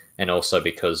codes, and also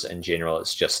because in general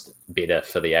it's just better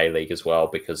for the A-League as well,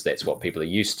 because that's what people are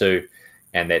used to.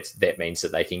 And that means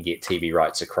that they can get TV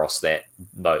rights across that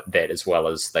as well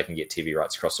as they can get TV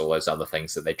rights across all those other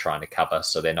things that they're trying to cover.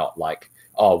 So they're not like,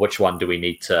 oh, which one do we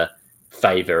need to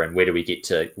favor and where do we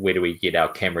get our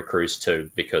camera crews to?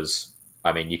 Because,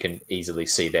 you can easily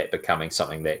see that becoming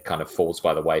something that kind of falls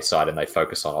by the wayside and they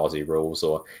focus on Aussie rules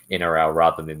or NRL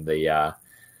rather than the,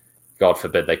 God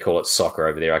forbid they call it soccer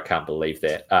over there. I can't believe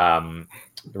that.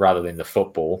 Rather than the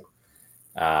football.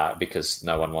 Because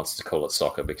no one wants to call it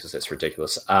soccer because it's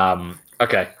ridiculous.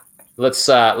 Okay, let's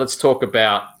talk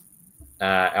about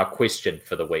our question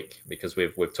for the week, because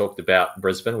we've talked about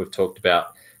Brisbane, we've talked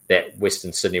about that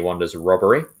Western Sydney Wanderers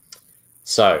robbery.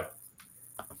 So,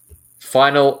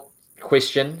 final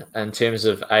question in terms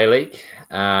of A-League: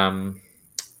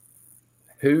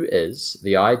 who is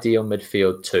the ideal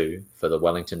midfield two for the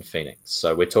Wellington Phoenix?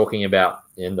 So we're talking about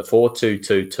in the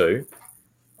 4-2-2-2.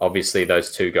 Obviously,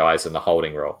 those two guys in the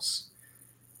holding roles.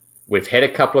 We've had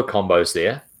a couple of combos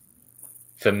there.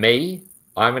 For me,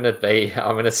 I'm going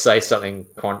to say something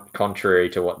contrary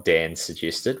to what Dan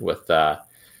suggested.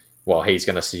 He's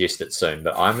going to suggest it soon,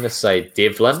 but I'm going to say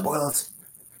Devlin. Spoilers.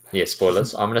 Yeah,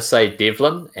 spoilers. I'm going to say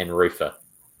Devlin and Rufer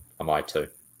are my two.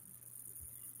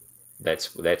 That's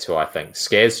who I think.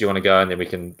 Skaz, do you want to go, and then we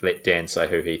can let Dan say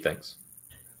who he thinks.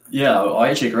 Yeah, I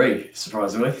actually agree,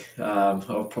 surprisingly. I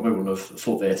probably wouldn't have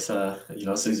thought that,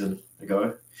 a season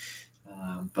ago.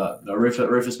 But no,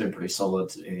 Rufer's been pretty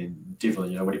solid, and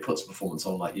Devlin, when he puts a performance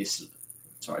on like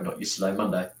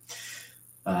Monday,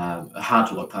 hard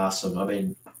to look past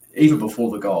him. Even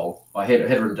before the goal, I had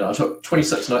written down, I took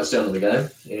 26 notes down in the game,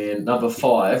 and number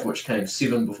 5, which came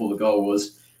 7 before the goal,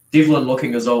 was Devlin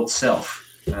looking his old self.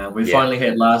 We finally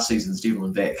had last season's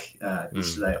Devlin back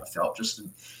yesterday, I felt, just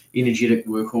an energetic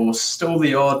workhorse, still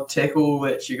the odd tackle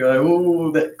that you go,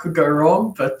 oh, that could go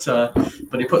wrong, but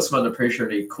he puts him under pressure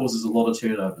and he causes a lot of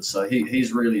turnovers. So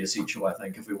he's really essential, I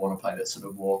think, if we want to play that sort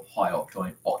of more high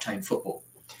octane football.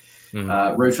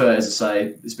 Rufer, as I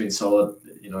say, has been solid.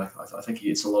 I think he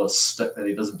gets a lot of stick that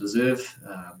he doesn't deserve.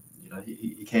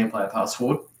 He can play a pass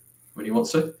forward when he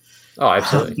wants to. Oh,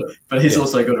 absolutely. But he's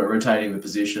also good at rotating the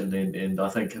position, and I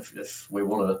think if we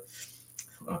want to,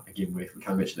 again, we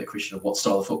come back to that question of what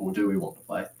style of football do we want to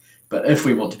play. But if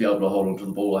we want to be able to hold on to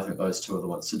the ball, I think those two are the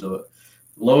ones to do it.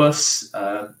 Lewis,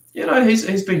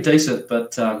 he's been decent,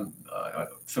 but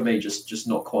for me, just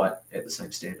not quite at the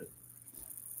same standard.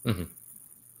 Mm-hmm.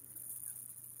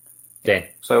 Dan.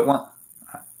 So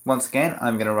once again,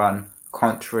 I'm going to run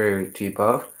contrary to you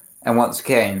both. And once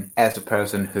again, as a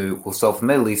person who will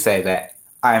self-admittedly say that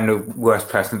I am the worst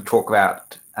person to talk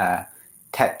about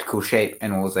tactical shape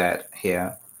and all that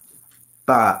here.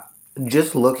 But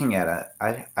just looking at it,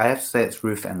 I have to say it's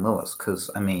Rufer and Lewis,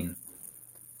 because,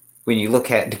 when you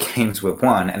look at the games we've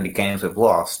won and the games we've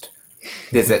lost,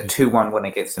 there's that 2-1 win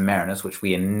against the Mariners, which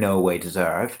we in no way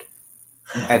deserved.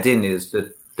 And then there's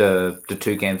the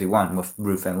 2 games we won with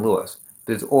Rufer and Lewis.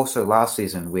 There's also last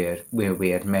season where we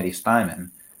had Matty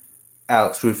Steinman.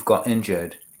 Alex Rufer got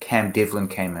injured, Cam Devlin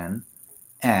came in,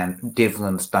 and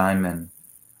Devlin Steinman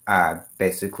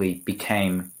basically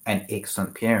became an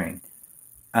excellent pairing.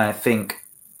 And I think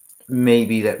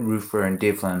maybe that Rufer and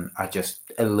Devlin are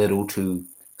just a little too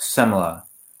similar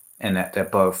in that they're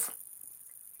both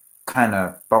kind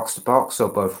of box to box, or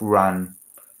both run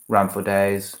run for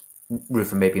days.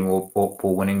 Rufer may be more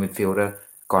ball-winning midfielder.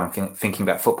 God, I'm thinking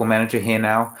about Football Manager here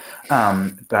now.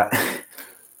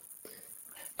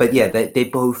 But yeah, they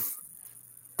both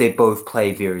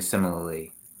play very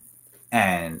similarly,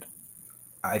 and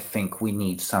I think we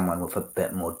need someone with a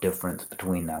bit more difference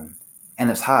between them. And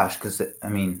it's harsh because, I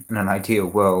mean, in an ideal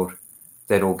world,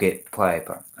 they'd all get play,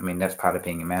 but I mean that's part of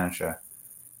being a manager.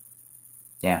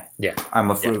 Yeah. I'm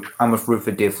with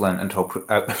Rufer Devlin until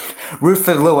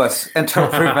Rufer Lewis until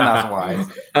proven otherwise.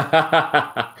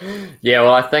 Yeah,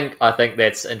 well, I think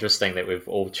that's interesting that we've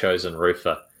all chosen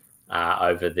Rufer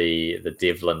over the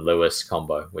Devlin Lewis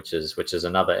combo, which is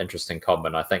another interesting combo,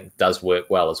 and I think does work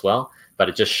well as well. But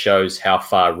it just shows how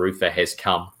far Rufer has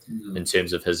come in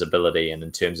terms of his ability and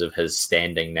in terms of his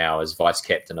standing now as vice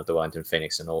captain of the Wellington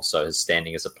Phoenix, and also his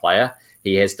standing as a player.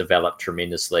 He has developed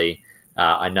tremendously.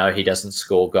 I know he doesn't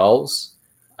score goals,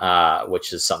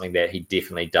 which is something that he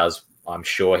definitely does. I'm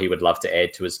sure he would love to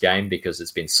add to his game because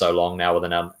it's been so long now with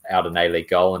an out and A-League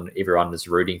goal and everyone is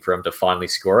rooting for him to finally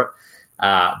score it.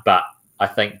 But I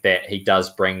think that he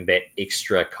does bring that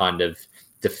extra kind of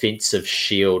defensive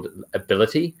shield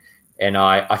ability. And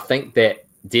I think that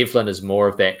Devlin is more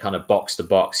of that kind of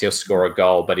box-to-box. He'll score a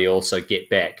goal, but he'll also get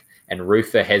back. And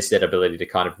Rufer has that ability to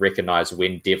kind of recognize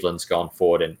when Devlin's gone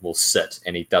forward and will sit,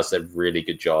 and he does a really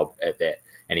good job at that,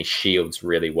 and he shields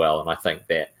really well. And I think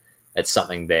that it's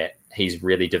something that he's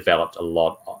really developed a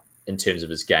lot in terms of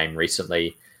his game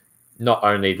recently, not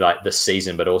only like this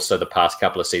season, but also the past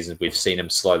couple of seasons. We've seen him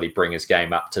slowly bring his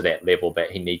game up to that level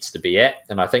that he needs to be at.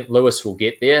 And I think Lewis will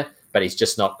get there, but he's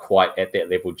just not quite at that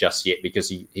level just yet because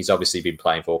he's obviously been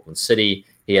playing for Auckland City.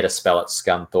 He had a spell at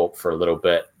Scunthorpe for a little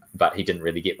bit, but he didn't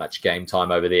really get much game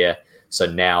time over there. So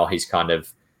now he's kind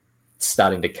of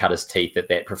starting to cut his teeth at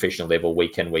that professional level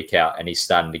week in, week out, and he's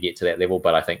starting to get to that level.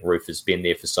 But I think Roof has been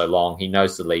there for so long. He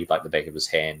knows the league like the back of his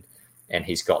hand, and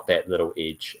he's got that little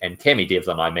edge. And Cammy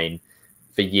Devlin, I mean,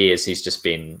 for years, he's just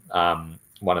been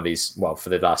one of these, well, for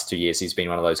the last 2 years, he's been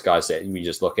one of those guys that we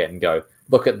just look at and go,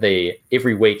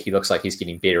 every week he looks like he's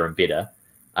getting better and better.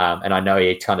 And I know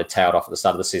he kind of tailed off at the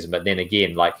start of the season, but then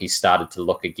again, like he started to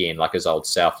look again like his old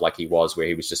self, like he was, where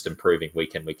he was just improving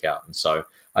week in, week out. And so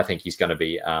I think he's going to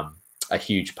be a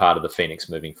huge part of the Phoenix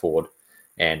moving forward.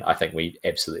 And I think we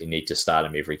absolutely need to start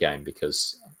him every game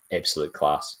because absolute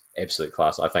class.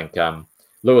 I think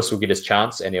Lewis will get his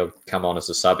chance and he'll come on as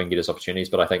a sub and get his opportunities,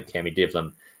 but I think Cammy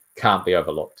Devlin can't be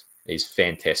overlooked. He's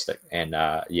fantastic. And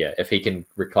if he can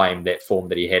reclaim that form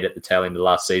that he had at the tail end of the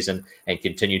last season and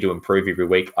continue to improve every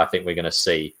week, I think we're going to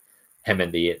see him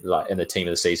in the team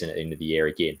of the season at the end of the year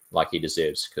again, like he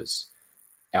deserves, because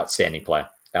outstanding player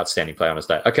on his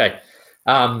day. Okay.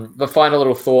 The final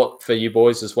little thought for you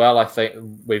boys as well. I think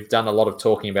we've done a lot of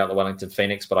talking about the Wellington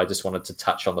Phoenix, but I just wanted to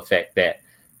touch on the fact that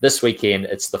this weekend,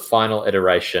 it's the final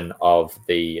iteration of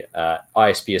the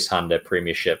ISPS Hunter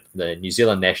Premiership, the New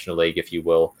Zealand National League, if you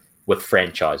will, with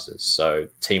franchises. So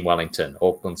Team Wellington,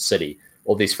 Auckland City,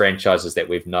 all these franchises that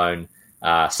we've known.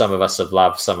 Some of us have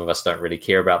loved, some of us don't really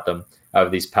care about them over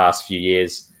these past few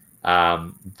years.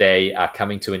 They are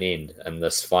coming to an end in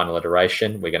this final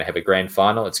iteration. We're going to have a grand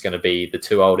final. It's going to be the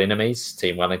two old enemies,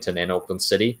 Team Wellington and Auckland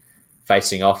City,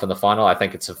 facing off in the final. I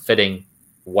think it's a fitting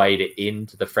way to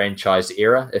end the franchise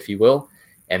era, if you will,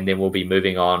 and then we'll be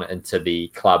moving on into the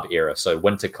club era. So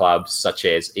winter clubs such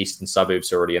as Eastern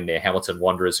Suburbs are already in there, Hamilton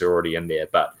Wanderers are already in there,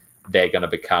 but they're going to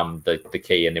become the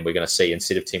key. And then we're going to see,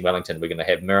 instead of Team Wellington, we're going to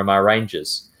have Miramar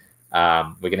Rangers.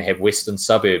 We're going to have Western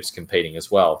Suburbs competing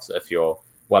as well. So if you're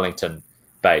Wellington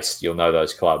based, you'll know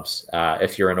those clubs.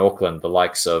 If you're in Auckland, the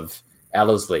likes of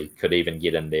Ellerslie could even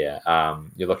get in there.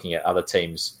 You're looking at other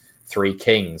teams, Three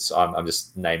Kings. I'm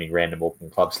just naming random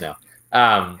Auckland clubs now.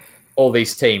 All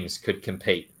these teams could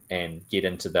compete and get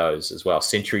into those as well.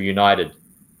 Century United,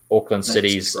 Auckland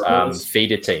City's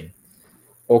feeder team.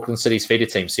 Auckland City's feeder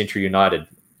team, Century United.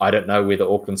 I don't know whether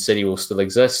Auckland City will still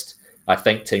exist. I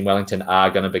think Team Wellington are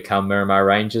going to become Miramar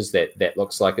Rangers. That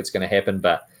looks like it's going to happen.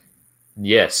 But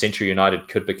yeah, Century United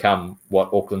could become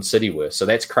what Auckland City were. So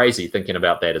that's crazy thinking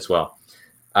about that as well.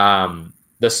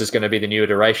 This is going to be the new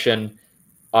iteration.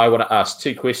 I want to ask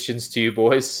two questions to you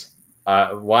boys.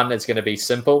 One is going to be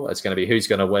simple. It's going to be who's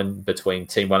going to win between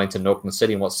Team Wellington and Auckland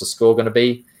City and what's the score going to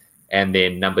be? And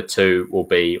then number two will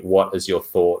be what are your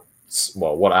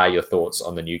thoughts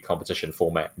on the new competition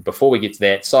format? Before we get to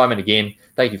that, Simon, again,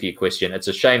 thank you for your question. It's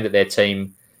a shame that their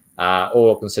team,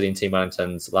 all Auckland City and Team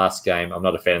Wellington's last game, I'm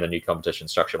not a fan of the new competition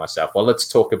structure myself. Well, let's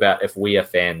talk about if we are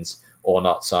fans or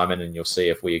not, Simon, and you'll see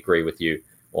if we agree with you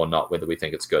or not, whether we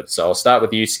think it's good. So I'll start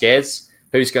with you, Skaz.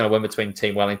 Who's going to win between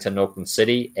Team Wellington and Auckland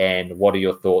City, and what are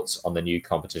your thoughts on the new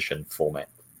competition format?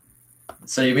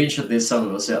 So you mentioned there's some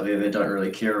of us out there that don't really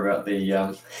care about the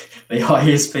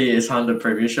ISPS 100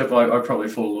 Premiership. I probably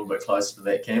fall a little bit closer to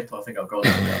that camp. I think I've gone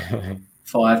to about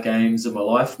 5 games in my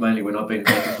life, mainly when I've been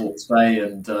back in Hawke's Bay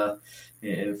and thought,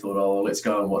 oh, let's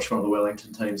go and watch one of the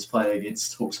Wellington teams play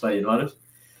against Hawke's Bay United.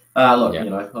 I'm a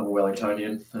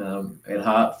Wellingtonian at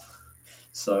heart.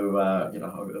 So, I've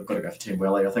got to go for Team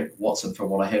Welly. I think Watson, from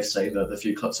what I have seen, the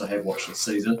few clips I have watched this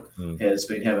season, has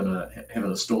been having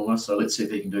a stormer. So let's see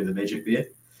if he can do the magic there.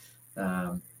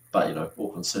 But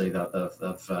Auckland City, they've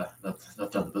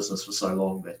done the business for so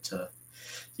long that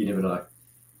you never know.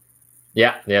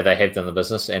 Yeah, they have done the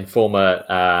business. And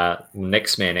former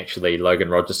Knicks man, actually, Logan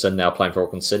Rogerson, now playing for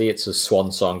Auckland City. It's a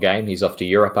swan song game. He's off to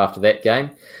Europe after that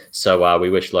game. So we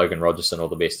wish Logan Rogerson all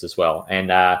the best as well.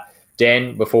 And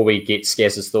Dan, before we get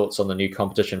Skaz's thoughts on the new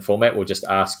competition format, we'll just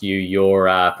ask you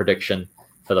your prediction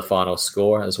for the final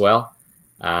score as well.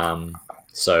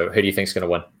 So who do you think is going to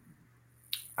win?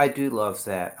 I do love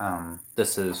that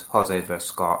this is Jose versus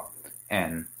Scott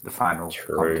and the final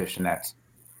competition.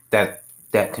 That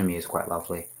to me is quite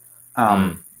lovely.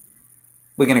 We're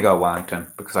going to go Wellington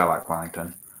because I like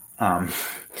Wellington.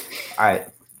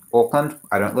 Auckland,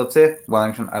 I don't live there.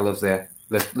 Wellington, I live there.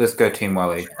 Let's go Team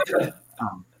Welly.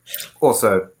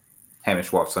 Also,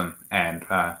 Hamish Watson and,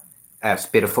 as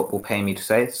Better Football pay me to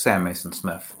say, Sam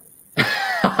Mason-Smith. You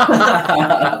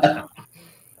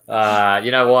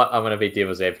know what? I'm going to be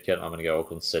devil's advocate. I'm going to go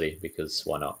Auckland City because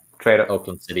why not? Trade it.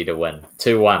 Auckland City to win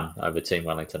 2-1 over Team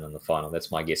Wellington in the final.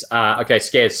 That's my guess. Okay,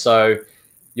 Skaz, so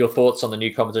your thoughts on the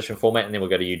new competition format, and then we'll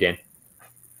go to you, Dan.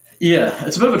 Yeah,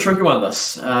 it's a bit of a tricky one,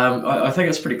 this. I think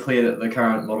it's pretty clear that the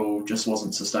current model just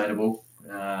wasn't sustainable,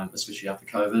 especially after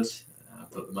COVID.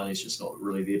 But the money's just not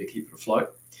really there to keep it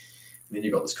afloat. And then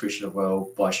you've got this question of, well,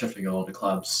 by shifting it on to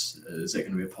clubs, is that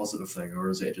going to be a positive thing, or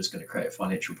is that just going to create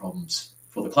financial problems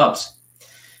for the clubs?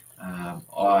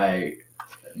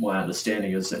 My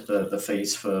understanding is that the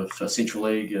fees for Central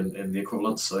League and the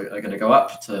equivalents are going to go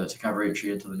up to cover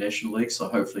entry into the National League. So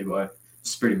hopefully by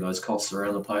spreading those costs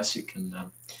around the place, you can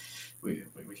we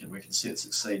can see it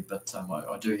succeed. But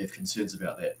I do have concerns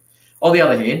about that. On the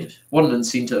other hand, what an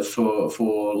incentive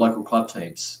for local club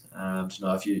teams to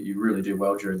know if you really do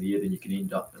well during the year, then you can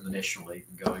end up in the National League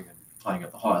and going and playing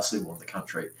at the highest level in the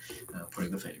country,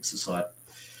 putting the Phoenix aside.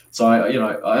 So,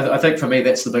 I think for me,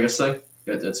 that's the biggest thing.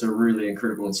 It's a really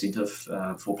incredible incentive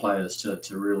for players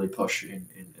to really push and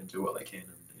do what they can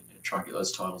and try and get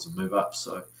those titles and move up.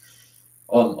 So,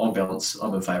 on balance,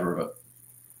 I'm in favour of it.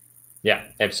 Yeah,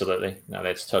 absolutely. No,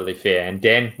 that's totally fair. And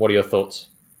Dan, what are your thoughts?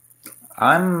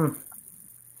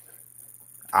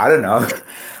 I don't know.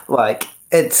 Like,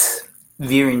 it's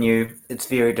very new. It's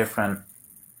very different.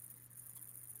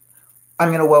 I'm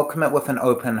going to welcome it with an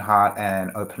open heart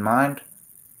and open mind.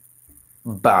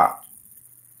 But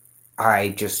I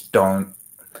just don't.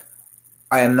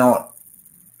 I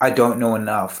don't know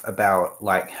enough about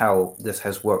like how this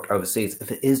has worked overseas.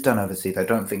 If it is done overseas, I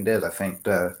don't think it is. I think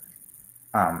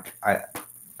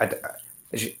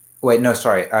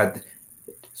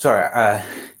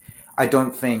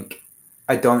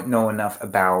I don't know enough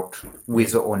about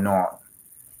whether or not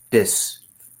this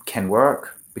can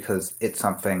work because it's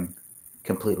something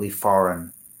completely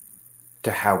foreign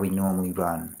to how we normally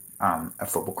run a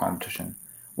football competition.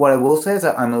 What I will say is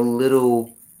that I'm a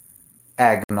little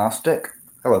agnostic.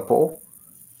 Hello, Paul.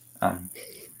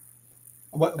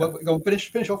 Go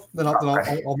finish off. Then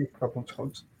I'll make a couple of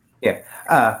comments. Yeah,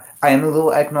 I am a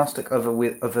little agnostic over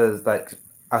like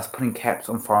us putting caps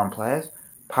on foreign players,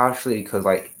 partially because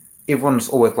like everyone's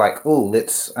always like, oh,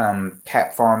 let's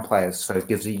cap foreign players so it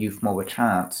gives the youth more of a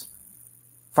chance.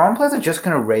 Foreign players are just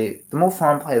going to rate. The more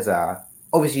foreign players are,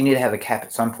 obviously you need to have a cap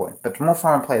at some point, but the more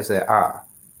foreign players there are,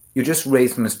 you're just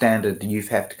raising the standard the youth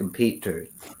have to compete to.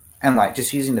 And like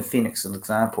just using the Phoenix as an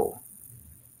example,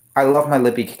 I love my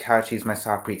Libby Kakachis, my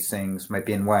Sarpreet Singhs, my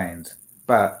Ben Waynes,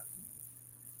 but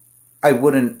I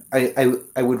wouldn't. I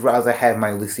would rather have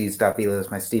my Ulysses Davilas,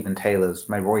 my Stephen Taylors,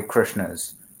 my Roy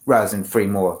Krishnas, rather than 3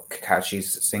 more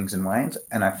Kakachis, Singhs, and Waynes.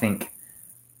 And I think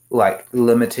like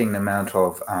limiting the amount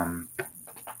of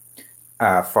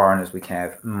foreigners we can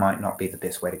have might not be the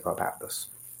best way to go about this.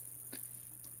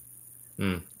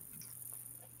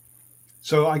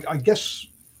 So I guess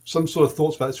some sort of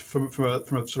thoughts about this from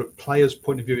a sort of player's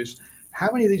point of view is how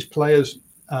many of these players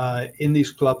in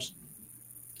these clubs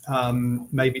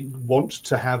maybe want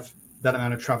to have that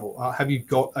amount of travel? Have you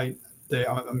got I'm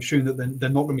assuming that they're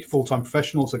not going to be full-time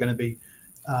professionals. They're going to be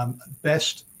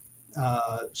best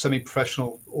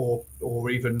semi-professional or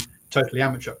even totally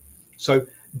amateur. So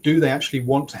do they actually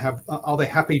want to have, are they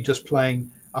happy just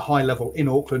playing a high level in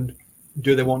Auckland?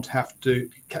 Do they want to have to,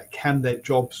 can their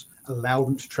jobs allow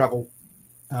them to travel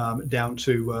down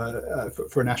to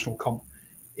for a national comp.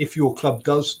 If your club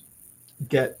does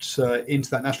get into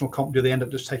that national comp, do they end up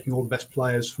just taking all the best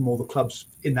players from all the clubs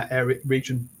in that area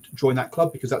region to join that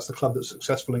club, because that's the club that's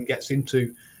successful and gets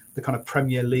into the kind of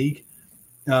Premier League,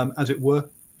 as it were?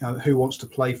 Who wants to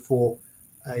play for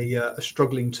a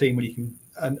struggling team when you can?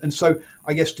 And so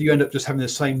I guess, do you end up just having the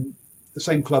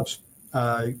same clubs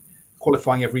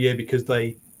qualifying every year because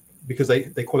they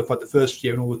qualified the first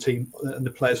year, and all the team and the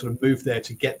players sort of move there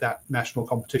to get that national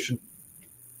competition,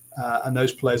 and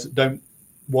those players that don't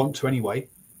want to anyway,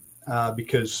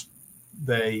 because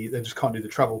they just can't do the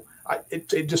travel.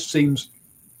 It just seems,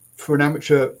 for an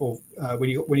amateur, or when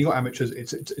you got amateurs,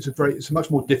 it's a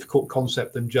much more difficult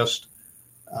concept than just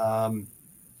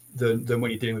than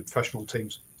when you're dealing with professional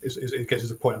teams. I guess is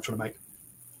the point I'm trying to make.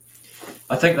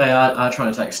 I think they are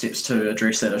trying to take steps to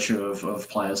address that issue of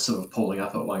players sort of pooling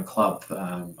up at one club.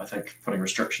 I think putting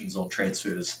restrictions on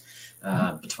transfers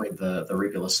between the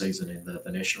regular season and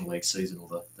the National League season,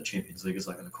 or the Champions League, as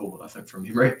they're going to call it, I think, from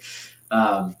memory.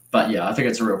 But yeah, I think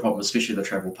it's a real problem, especially the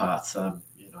travel part.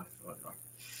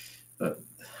 But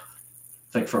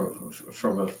I think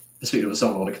from a perspective of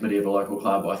someone on a committee of a local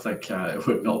club, I think it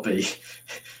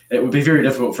would be very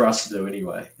difficult for us to do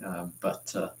anyway.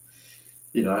 But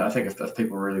I think if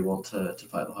people really want to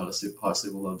play at the highest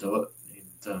level, they'll do it.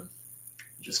 And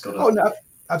you just got to. Oh no,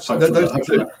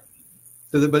 absolutely.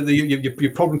 But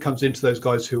your problem comes into those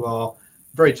guys who are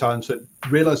very talented,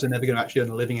 realise they're never going to actually earn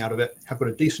a living out of it, have got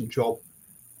a decent job,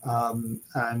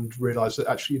 and realise that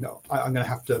actually, I'm going to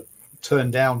have to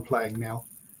turn down playing now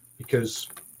because,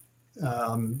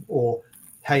 or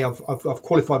hey, I've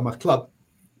qualified my club,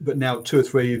 but now 2 or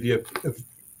 3 of you,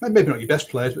 maybe not your best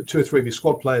players, but 2 or 3 of your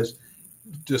squad players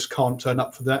just can't turn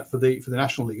up for the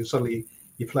National League, and suddenly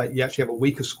you actually have a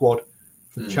weaker squad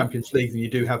for the Champions League than you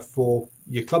do have for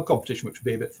your club competition, which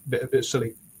would be a bit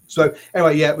silly. So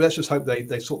anyway, yeah, let's just hope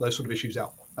they sort those sort of issues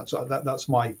out. That's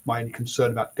my only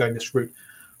concern about going this route,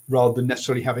 rather than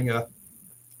necessarily having a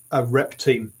rep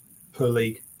team per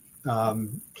league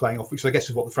playing off, which I guess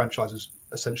is what the franchises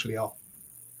essentially are.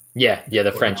 Yeah,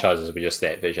 the franchises will be just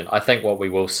that vision. I think what we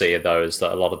will see, though, is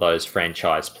that a lot of those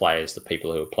franchise players, the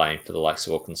people who are playing for the likes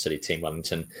of Auckland City, Team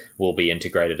Wellington, will be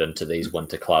integrated into these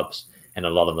winter clubs, and a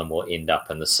lot of them will end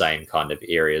up in the same kind of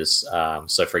areas.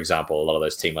 So, for example, a lot of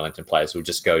those Team Wellington players will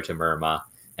just go to Miramar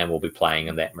and will be playing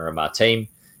in that Miramar team,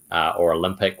 or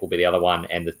Olympic will be the other one,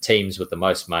 and the teams with the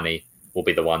most money will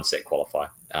be the ones that qualify.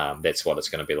 That's what it's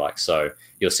going to be like. So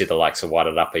you'll see the likes of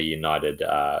Wairarapa United,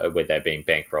 where they're being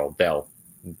bankrolled, they'll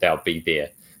be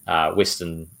there.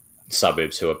 Western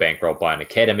Suburbs, who are bankrolled by an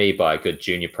academy, by a good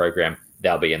junior program,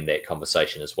 they'll be in that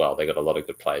conversation as well. They've got a lot of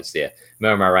good players there.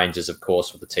 Miramar Rangers, of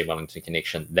course, with the Team Wellington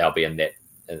connection, they'll be in that.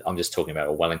 I'm just talking about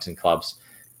all Wellington clubs.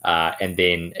 And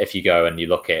then if you go and you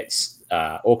look at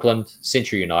Auckland,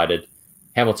 Century United,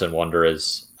 Hamilton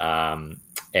Wanderers,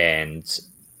 and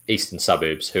Eastern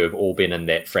Suburbs, who have all been in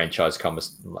that franchise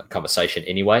conversation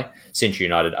anyway. Century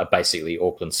United are basically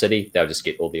Auckland City. They'll just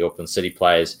get all the Auckland City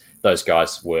players. Those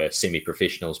guys were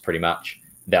semi-professionals pretty much.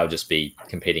 They'll just be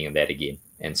competing in that again.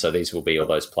 And so these will be all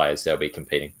those players. They'll be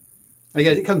competing.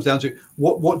 Again, it comes down to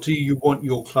what do you want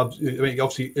your clubs? I mean,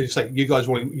 obviously, as you say, you guys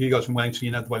from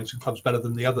Wellington, the Wellington club's better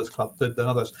than the others than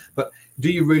others. But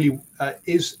do you really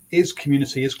is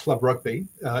club rugby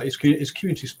is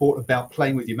community sport about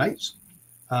playing with your mates?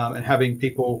 And having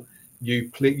people, you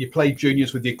play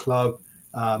juniors with your club,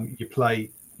 you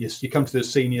come to the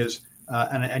seniors,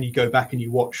 and you go back and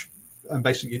you watch, and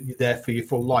basically you're there for your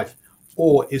full life?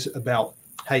 Or is it about,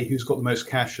 hey, who's got the most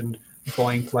cash and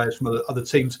buying players from other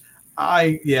teams?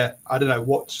 I don't know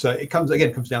what. It comes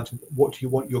down to what do you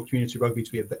want your community rugby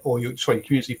to be about, or your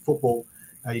community football,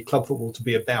 your club football to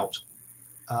be about?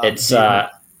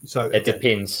 It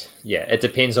depends. Yeah, it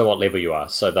depends on what level you are.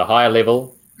 So the higher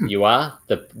level you are,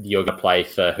 you're going to play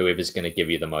for whoever's going to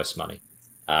give you the most money.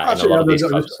 These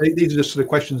are just sort of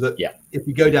questions that, if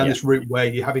you go down this route where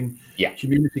you're having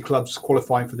community clubs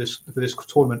qualifying for this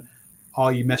tournament,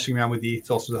 are you messing around with the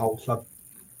ethos of the whole club?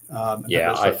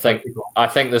 I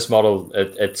think this model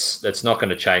it's not going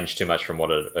to change too much from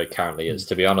what it currently is.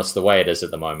 To be honest, the way it is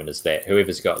at the moment is that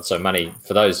whoever's got so money,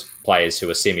 for those players who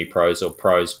are semi-pros or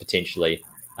pros potentially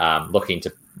looking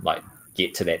to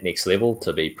get to that next level,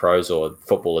 to be pros, or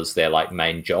football is their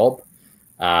main job,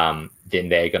 then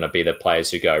they're going to be the players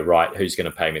who go, right, who's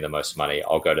going to pay me the most money?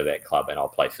 I'll go to that club and I'll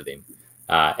play for them.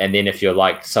 And then if you're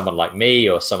like someone like me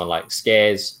or someone like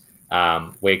Skaz,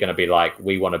 we're going to be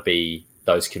we want to be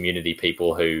those community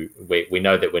people who we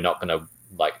know that we're not going to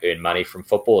earn money from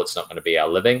football. It's not going to be our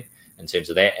living in terms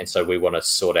of that. And so we want to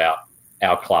sort out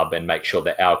our club and make sure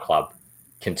that our club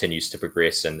continues to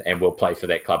progress, and we'll play for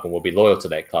that club and we'll be loyal to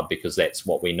that club because that's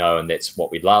what we know and that's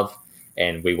what we love.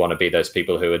 And we want to be those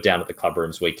people who are down at the club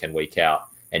rooms week in, week out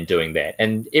and doing that.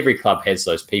 And every club has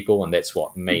those people, and that's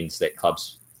what means that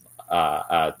clubs,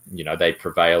 they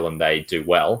prevail and they do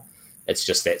well. It's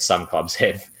just that some clubs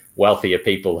have wealthier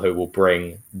people who will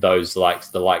bring those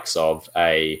the likes of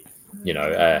a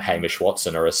Hamish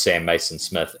Watson or a Sam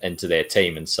Mason-Smith into their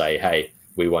team and say, hey,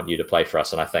 we want you to play for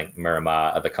us. And I think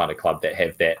Miramar are the kind of club that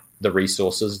have the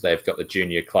resources. They've got the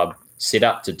junior club set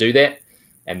up to do that,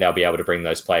 and they'll be able to bring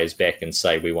those players back and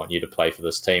say, we want you to play for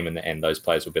this team. And those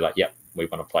players will be like, yep, we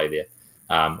want to play there.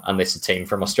 Unless a team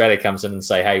from Australia comes in and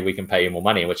say, hey, we can pay you more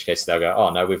money, in which case they'll go, oh,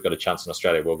 no, we've got a chance in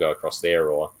Australia. We'll go across there.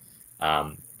 Or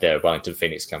the Wellington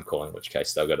Phoenix come calling, in which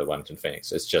case they'll go to Wellington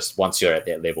Phoenix. It's just once you're at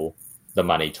that level, the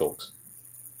money talks.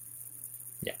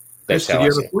 Yeah, that's how I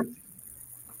see it.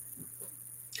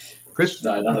 Chris?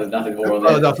 No, nothing more on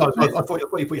that. I thought you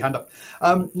put your hand up.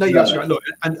 No, you're absolutely right. Look,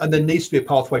 and there needs to be a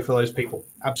pathway for those people.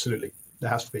 Absolutely. There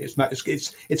has to be.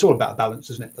 It's all about balance,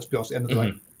 isn't it? Let's be honest, at the end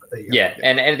of the day. Yeah,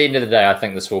 and at the end of the day, I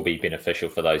think this will be beneficial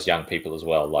for those young people as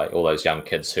well, like all those young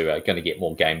kids who are going to get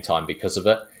more game time because of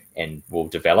it and will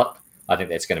develop. I think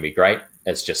that's going to be great.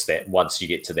 It's just that once you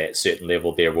get to that certain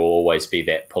level, there will always be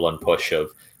that pull and push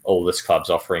of, oh, this club's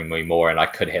offering me more and I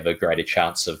could have a greater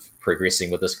chance of progressing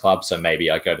with this club, so maybe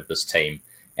I go to this team.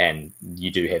 And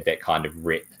you do have that kind of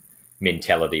rep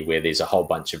mentality where there's a whole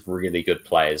bunch of really good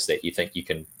players that you think you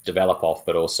can develop off,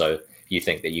 but also you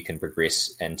think that you can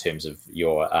progress in terms of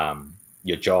your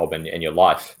job and your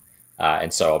life.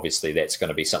 And so obviously that's going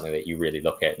to be something that you really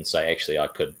look at and say, actually, I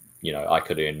could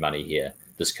earn money here.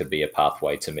 This could be a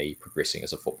pathway to me progressing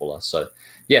as a footballer. So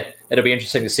yeah, it'll be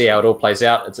interesting to see how it all plays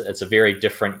out. It's a very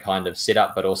different kind of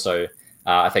setup, but also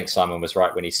I think Simon was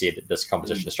right when he said that this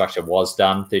competition structure was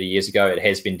done 30 years ago. It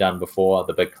has been done before.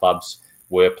 The big clubs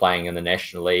were playing in the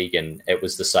National League and it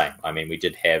was the same. I mean, we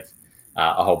did have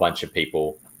a whole bunch of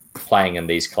people playing in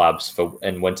these clubs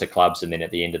in winter clubs, and then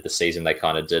at the end of the season they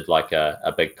kind of did like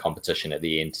a big competition at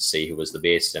the end to see who was the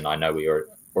best. And I know we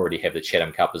already have the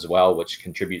Chatham Cup as well, which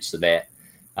contributes to that.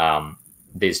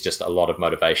 There's just a lot of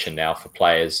motivation now for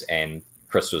players, and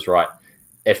Chris was right.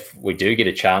 If we do get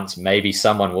a chance, maybe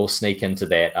someone will sneak into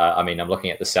that. I'm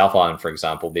looking at the South Island, for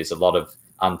example. There's a lot of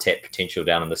untapped potential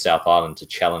down in the South Island to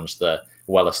challenge the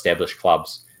well-established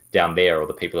clubs down there or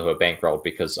the people who are bankrolled,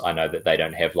 because I know that they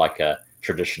don't have like a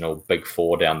traditional big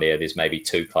four down there. There's maybe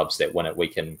two clubs that win it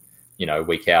week in,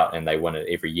 week out, and they win it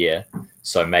every year.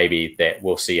 So maybe that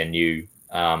we'll see a new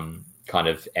kind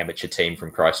of amateur team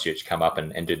from Christchurch come up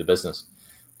and do the business,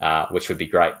 which would be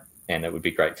great. And it would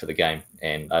be great for the game.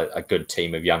 And a good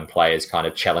team of young players kind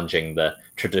of challenging the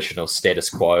traditional status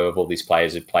quo of all these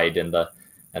players who played in the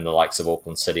likes of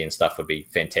Auckland City and stuff would be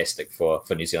fantastic for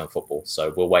New Zealand football.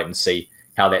 So we'll wait and see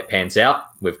how that pans out.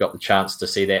 We've got the chance to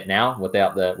see that now with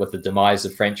the demise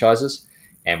of franchises,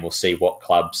 and we'll see what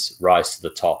clubs rise to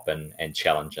the top and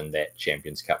challenge in that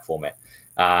Champions Cup format.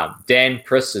 Dan,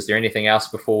 Chris, is there anything else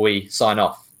before we sign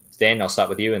off? Dan, I'll start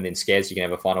with you, and then Skaz, you can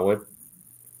have a final word.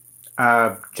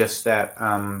 Just that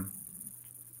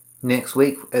next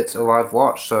week it's a live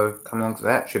watch, so come along to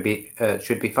that. Should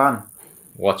be fun.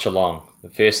 Watch along. The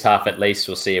first half at least.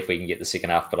 We'll see if we can get the second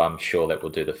half, but I'm sure that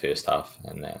we'll do the first half,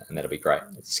 and that'll be great.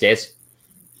 Skaz?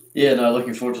 Yeah, no,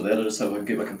 looking forward to that. I just hope I can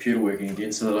get my computer working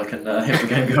again so that I can have the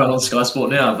game going on Sky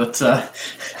Sport now, but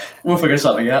we'll figure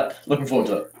something out. Looking forward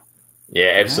to it.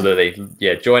 Yeah, absolutely.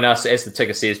 Yeah, join us, as the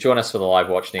ticker says, join us for the live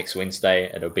watch next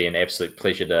Wednesday. It'll be an absolute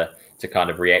pleasure to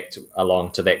kind of react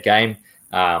along to that game.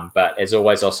 But as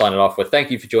always, I'll sign it off with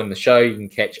thank you for joining the show. You can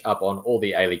catch up on all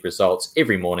the A-League results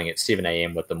every morning at 7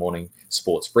 a.m. with the morning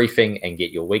sports briefing and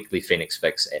get your weekly Phoenix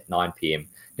fix at 9 p.m.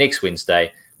 next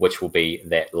Wednesday, which will be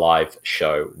that live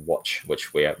show watch,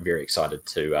 which we are very excited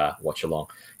to watch along.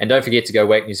 And don't forget to go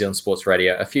whack New Zealand Sports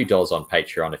Radio a few dollars on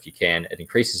Patreon if you can. It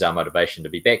increases our motivation to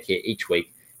be back here each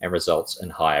week and results in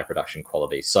higher production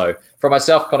quality. So from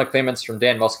myself, Connor Clements, from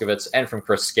Dan Moskovitz, and from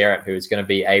Chris Scarrett, who is going to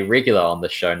be a regular on the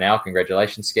show now.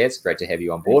 Congratulations, Skaz. Great to have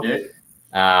you on board.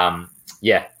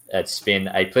 Yeah, it's been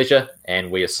a pleasure,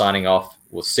 and we are signing off.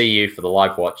 We'll see you for the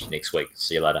live watch next week.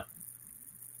 See you later.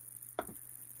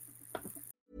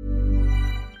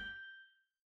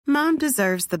 Mom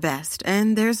deserves the best,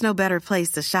 and there's no better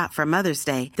place to shop for Mother's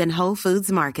Day than Whole Foods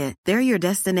Market. They're your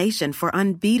destination for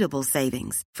unbeatable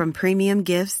savings, from premium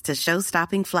gifts to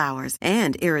show-stopping flowers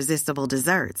and irresistible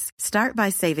desserts. Start by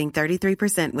saving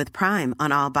 33% with Prime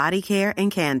on all body care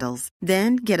and candles.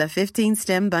 Then get a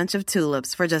 15-stem bunch of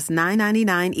tulips for just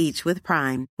 $9.99 each with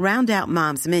Prime. Round out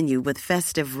Mom's menu with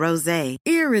festive rosé,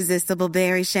 irresistible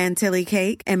berry chantilly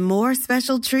cake, and more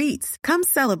special treats. Come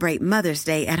celebrate Mother's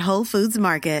Day at Whole Foods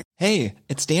Market. Hey,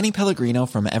 it's Danny Pellegrino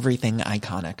from Everything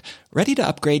Iconic. Ready to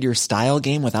upgrade your style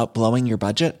game without blowing your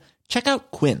budget? Check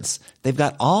out Quince. They've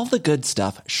got all the good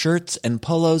stuff, shirts and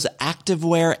polos,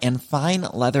 activewear, and fine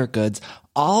leather goods,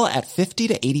 all at 50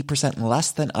 to 80%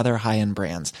 less than other high-end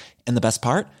brands. And the best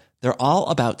part? They're all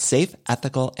about safe,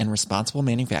 ethical, and responsible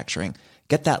manufacturing.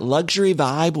 Get that luxury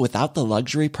vibe without the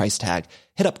luxury price tag.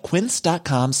 Hit up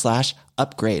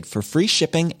quince.com/upgrade for free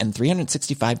shipping and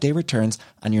 365-day returns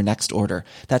on your next order.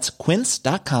 That's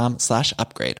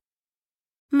quince.com/upgrade.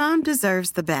 Mom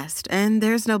deserves the best, and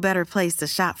there's no better place to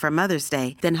shop for Mother's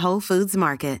Day than Whole Foods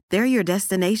Market. They're your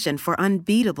destination for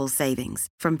unbeatable savings,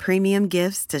 from premium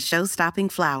gifts to show-stopping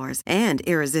flowers and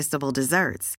irresistible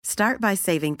desserts. Start by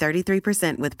saving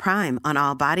 33% with Prime on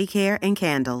all body care and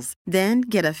candles. Then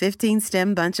get a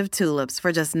 15-stem bunch of tulips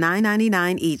for just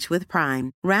 $9.99 each with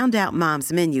Prime. Round out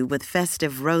Mom's menu with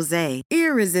festive rosé,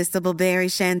 irresistible berry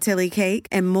chantilly cake,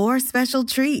 and more special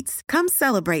treats. Come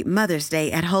celebrate Mother's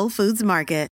Day at Whole Foods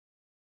Market.